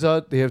it turns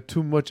out they have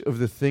too much of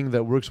the thing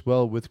that works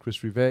well with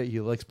Chris Rivet. He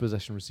likes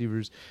possession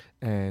receivers,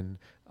 and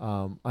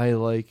I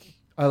like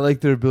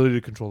their ability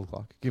to control the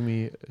clock. Give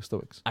me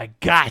Stoics. I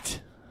got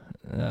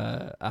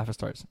Alpha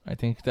Stars. I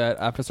think that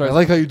Alpha Stars. I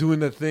like how you're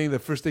doing that thing, the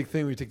first take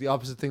thing. We take the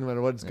opposite thing no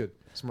matter what. It's good,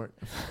 smart.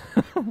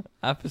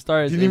 Alpha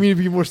Stars. Do you need me to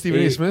be more Stephen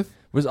A. It- Smith?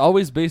 Was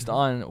always based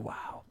on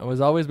It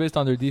was always based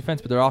on their defense,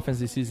 but their offense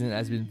this season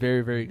has been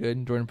very, very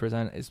good. Jordan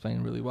Prezant is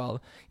playing really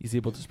well. He's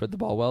able to spread the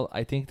ball well.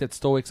 I think that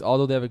Stoics,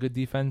 although they have a good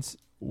defense,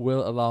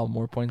 will allow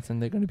more points than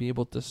they're going to be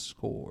able to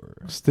score.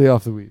 Stay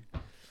off the weed.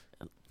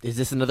 Is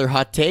this another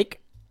hot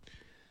take?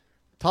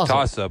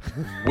 Toss up.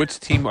 Which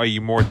team are you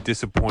more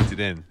disappointed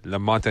in, Le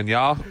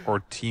Montagnard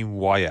or Team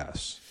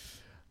YS?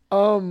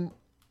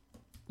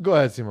 Go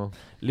ahead, Simo.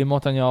 Les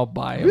Montagnards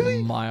by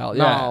Really? a mile.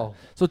 No. Yeah.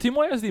 So Team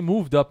YS, they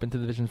moved up into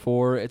Division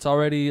 4. It's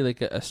already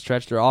like a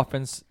stretch. Their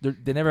offense,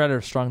 they never had a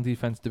strong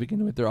defense to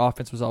begin with. Their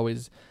offense was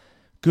always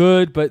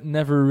good, but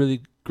never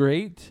really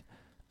great.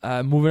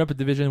 Moving up a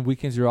division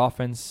weakens your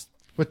offense.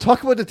 But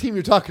talk about the team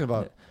you're talking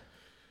about.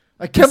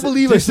 I can't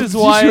believe this I is said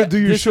why you should do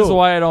your this show. is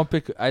why I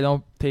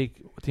don't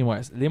take Team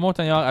YS. Les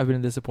Montagnards have been a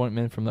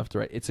disappointment from left to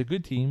right. It's a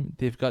good team.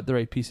 They've got the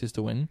right pieces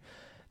to win.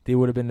 They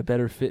would have been a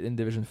better fit in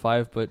Division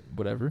 5, but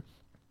whatever.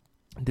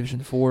 Division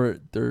 4,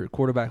 their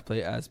quarterback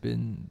play has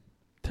been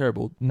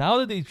terrible. Now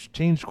that they've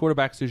changed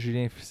quarterbacks to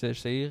Julien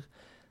Fischer,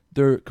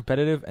 they're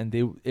competitive, and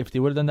if they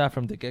would have done that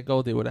from the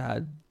get-go, they would have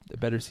had a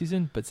better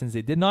season. But since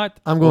they did not,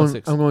 I'm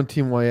 0-6. going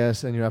Team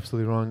YS, and you're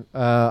absolutely wrong.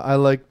 I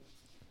like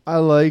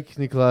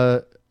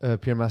Nicolas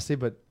Pierre-Massé,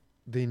 but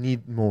they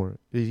need more.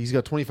 He's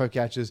got 25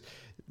 catches,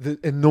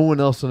 and no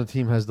one else on the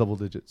team has double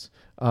digits.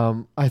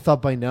 I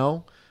thought by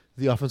now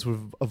the offense would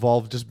have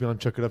evolved just beyond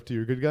chuck it up to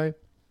your good guy.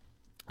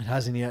 It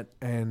hasn't yet,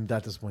 and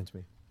that disappoints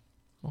me.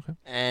 Okay.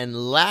 And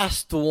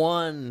last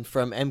one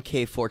from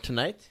MK for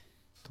tonight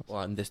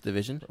on this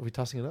division. Are we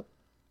tossing it up?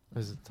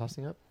 Is it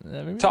tossing up?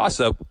 Maybe. Toss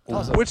up.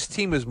 Toss up. Which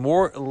team is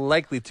more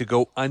likely to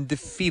go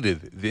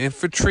undefeated, the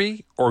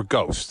Infantry or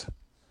Ghost?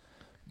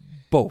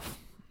 Both.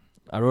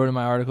 I wrote in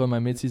my article in my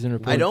mid-season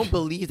report. I don't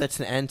believe that's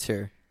an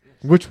answer.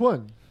 Which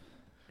one?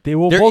 They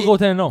will There both i- go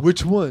 10-0.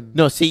 Which one?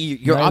 No, see,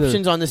 your Neither.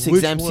 options on this Which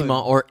exam, one?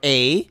 Simon, or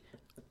A,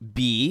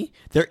 B.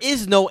 There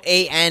is no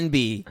A and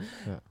B.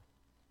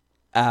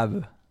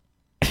 Ab.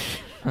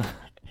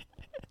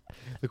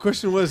 The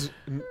question was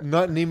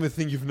not name a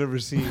thing you've never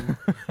seen.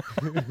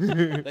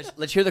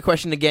 Let's hear the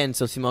question again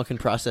so Simon can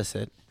process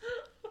it.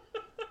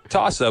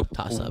 Toss up.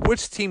 Toss up.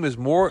 Which team is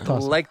more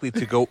Toss up. likely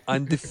to go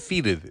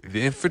undefeated,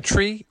 the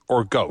Infantry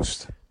or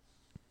Ghost?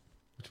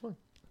 Which one?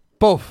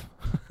 Both.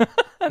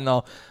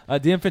 No.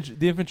 The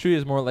infantry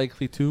is more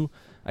likely to.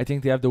 I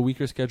think they have the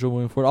weaker schedule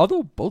moving forward.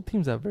 Although both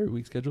teams have very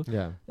weak schedule.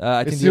 Yeah.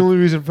 I It's think the only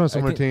reason François I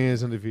think- Martin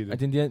is undefeated. I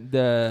think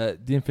the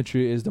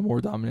infantry is the more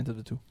dominant of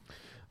the two.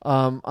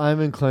 I'm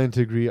inclined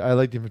to agree. I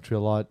like the infantry a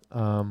lot.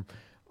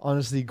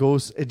 Honestly,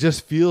 Ghost, it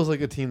just feels like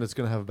a team that's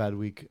going to have a bad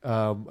week.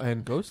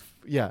 And Ghost?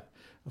 yeah,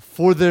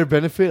 for their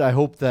benefit, I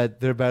hope that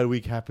their bad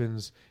week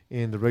happens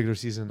in the regular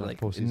season, not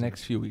Like postseason. in the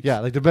next few weeks. Yeah,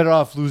 like they're better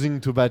off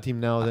losing to a bad team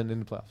now than in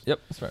the playoffs. Yep,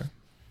 that's fair.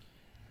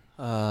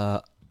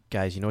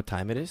 Guys, you know what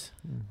time it is?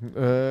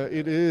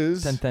 It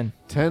is 10-10.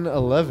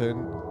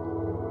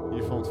 10-11.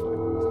 Your phone's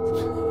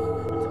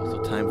fine. It's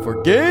also time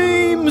for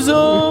Games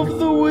of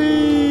the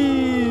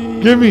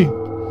Week. Give me.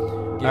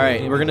 All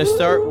right, we're going to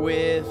start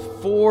with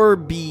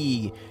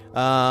 4B.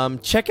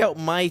 Check out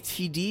my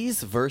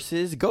TDs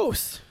versus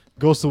Ghost.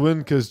 Ghost to win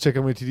because check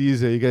out my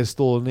TDs. You guys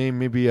stole a name.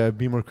 Maybe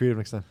be more creative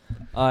next time.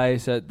 I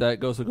said that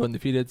Ghost will go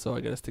undefeated, so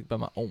I got to stick by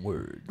my own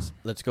words.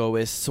 Let's go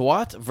with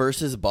SWAT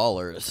versus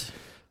Ballers.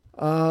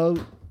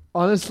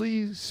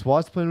 Honestly,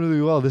 SWAT's playing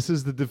really well. This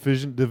is the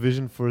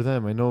division for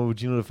them. I know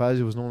Gino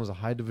DeFazio was known as a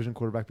high division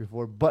quarterback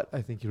before, but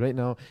I think right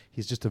now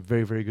he's just a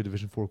very, very good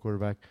Division 4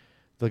 quarterback.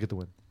 They'll get the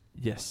win.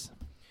 Yes.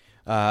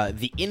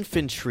 The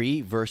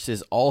Infantry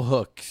versus All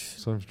Hooks.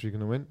 So infantry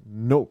going to win?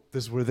 Nope.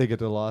 This is where they get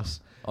the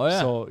loss. Oh, yeah.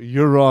 So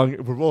you're wrong.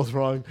 We're both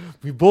wrong.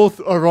 We both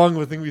are wrong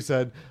with the thing we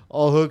said.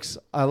 All Hooks,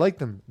 I like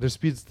them. Their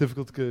speed's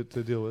difficult to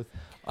deal with.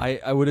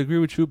 I would agree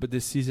with you, but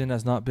this season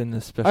has not been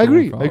the special I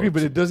agree. one for I agree, Hawks.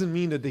 but it doesn't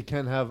mean that they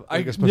can't have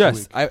like, a special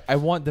week. I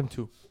want them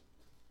to.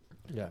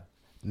 Yeah.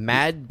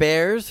 Mad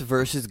Bears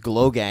versus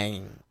Glow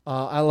Gang.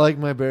 I like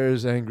my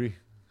Bears angry.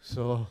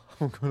 So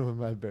I'm going with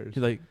my Bears.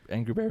 You like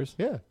Angry Bears?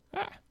 Yeah.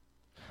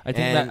 I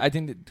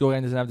think that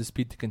Glogang doesn't have the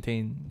speed to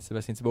contain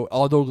Sebastian Thibault,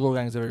 although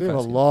Glogang's a very They have a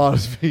fast kid. lot of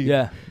speed.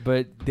 Yeah,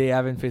 but they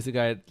haven't faced a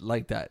guy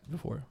like that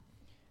before.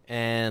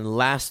 And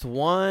last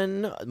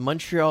one,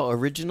 Montreal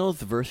Originals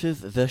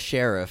versus the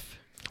Sheriff.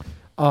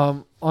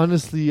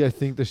 Honestly, I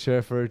think the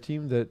Sheriff are a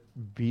team that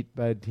beat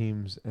bad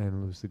teams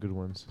and lose the good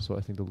ones. So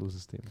I think they'll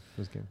lose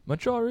this game.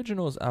 Montreal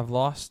Originals have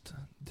lost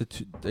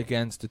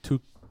against the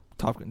two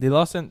top. They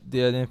lost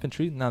the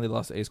infantry. Now they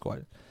lost the A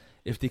squad.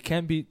 If they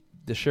can't beat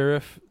the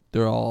Sheriff,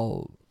 they're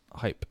all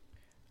hype.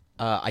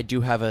 I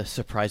do have a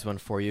surprise one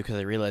for you because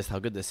I realized how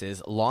good this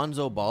is.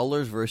 Lonzo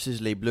Ballers versus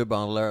Les Bleus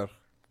Branleurs.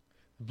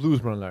 Blues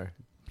Branlard.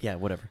 Yeah,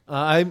 whatever.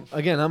 I'm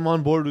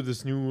on board with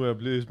this new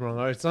Blues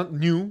Branlard. It's not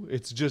new.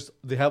 It's just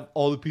they have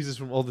all the pieces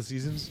from all the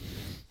seasons.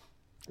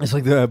 It's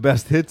like the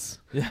best hits.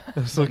 Yeah.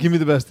 So give me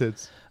the best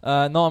hits.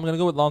 No, I'm gonna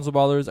go with Lonzo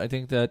Ballers. I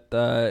think that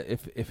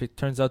if it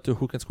turns out to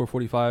who can score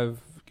 45,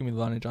 give me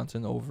Lonnie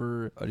Johnson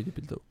over Olivier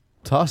Pilto.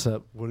 Toss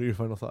up. What are your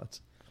final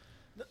thoughts?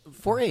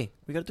 4A.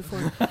 We got to do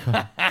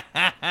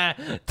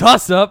 4A.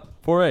 Toss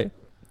up 4A.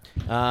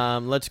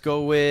 Let's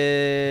go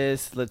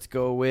with.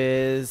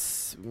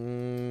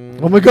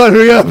 Oh my God!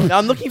 Hurry up!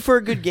 I'm looking for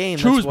a good game.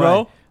 Choose, that's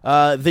bro.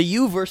 why. The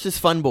U versus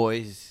Fun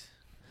Boys.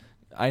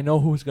 I know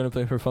who's gonna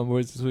play for Fun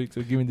Boys this week,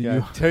 so give me the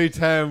U. Terry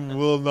Tam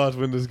will not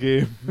win this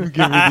game. Give me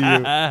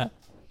the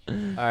All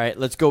right,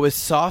 let's go with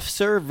Soft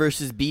Serve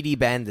versus BD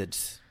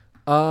Bandits.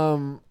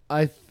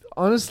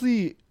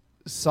 Honestly,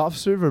 soft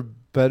serve are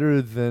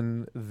better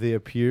than they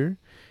appear.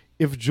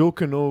 If Joe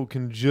Cano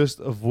can just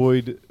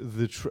avoid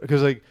the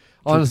because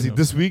honestly, Cano.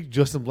 this week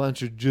Justin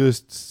Blanchard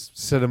just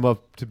set him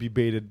up to be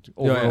baited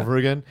over and Yeah. over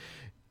again.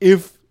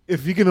 If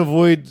he can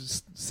avoid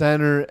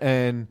Sander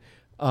and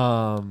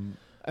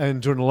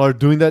Jordan Allard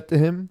doing that to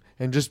him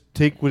and just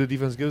take what the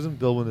defense gives him,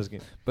 they'll win this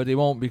game. But they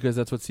won't because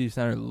that's what Steve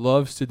Sander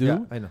loves to do. Yeah,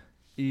 I know.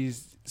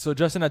 So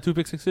Justin had 2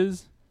 pick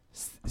sixes.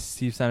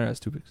 Steve Sander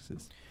has 2 pick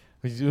sixes.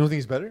 You don't think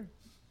he's better?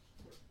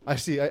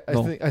 Actually, I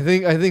No.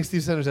 think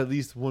Steve Sanders at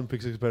least 1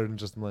 pick six better than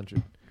Justin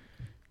Blanchard.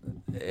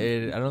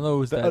 I don't know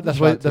who's that. That's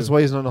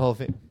why he's not in the Hall of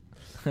Fame.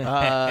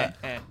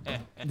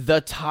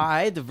 The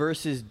Tide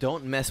versus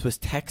Don't Mess with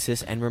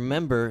Texas. And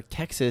remember,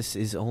 Texas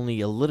is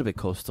only a little bit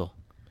coastal.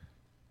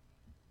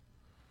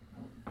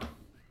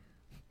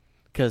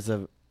 Because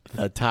of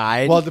the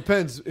Tide. Well, it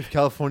depends if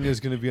California is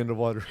going to be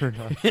underwater or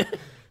not.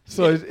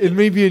 So it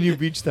may be a new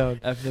beach town.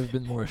 I've never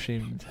been more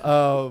ashamed.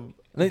 Yeah.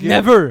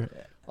 Never.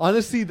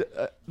 Honestly,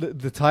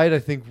 the Tide I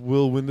think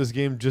will win this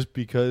game just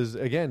because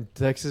again,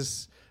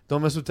 Texas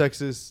don't mess with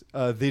Texas.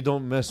 They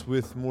don't mess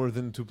with more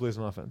than 2 plays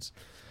on offense.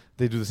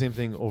 They do the same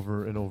thing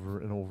over and over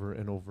and over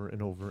and over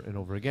and over and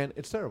over again.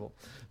 It's terrible.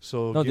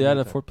 So No, give they had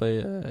me a that.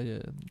 4-play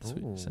this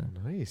week. Oh, So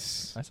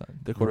nice. I saw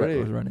it. The quarterback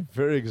Very, was running.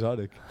 very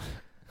exotic.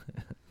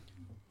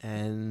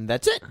 And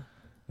that's it.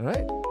 All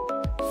right.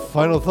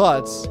 Final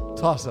thoughts.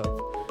 Toss up.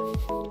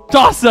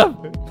 Toss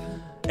up.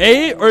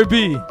 A or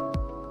B?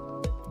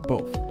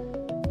 Both.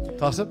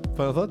 Toss up.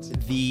 Final thoughts.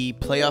 The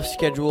playoff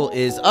schedule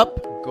is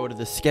up. Go to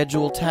the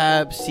schedule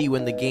tab, see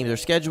when the games are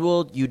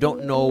scheduled. You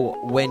don't know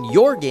when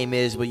your game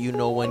is, but you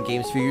know when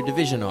games for your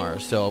division are.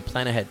 So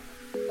plan ahead.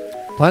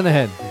 Plan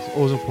ahead. It's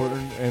always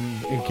important.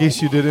 And in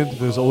case you didn't,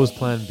 there's always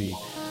Plan B.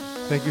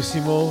 Thank you,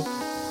 Simo.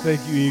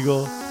 Thank you,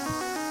 Eagle.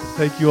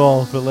 Thank you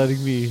all for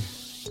letting me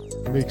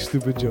make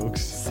stupid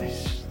jokes.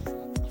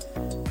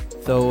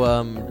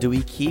 So, do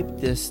we keep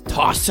this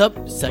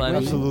toss-up segment?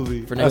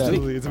 Absolutely. For next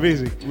Absolutely. It's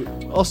amazing.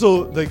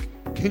 Also,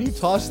 can you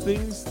toss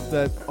things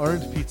that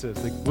aren't pizzas?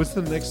 What's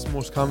the next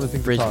most common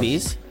thing to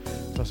Frisbees?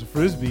 toss a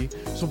frisbee.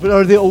 So, but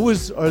are they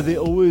always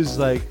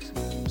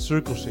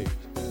circle shaped?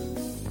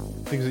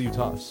 Things that you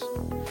toss.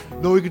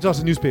 No, you can toss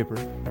a newspaper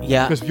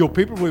Yeah. because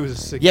Paperboy was a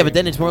sick. Yeah, game. but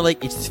then it's more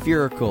like it's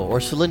spherical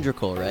or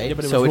cylindrical, right? Yeah,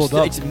 but it so was it's,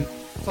 rolled up. it's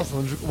Toss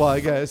cylindrical. Well, I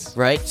guess.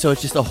 right. So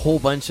it's just a whole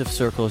bunch of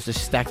circles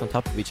just stacked on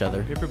top of each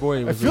other.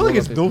 Paperboy. I was feel like a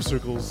it's roll-up no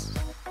circles.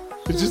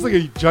 It's just like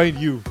a giant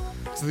U.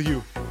 It's the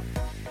U.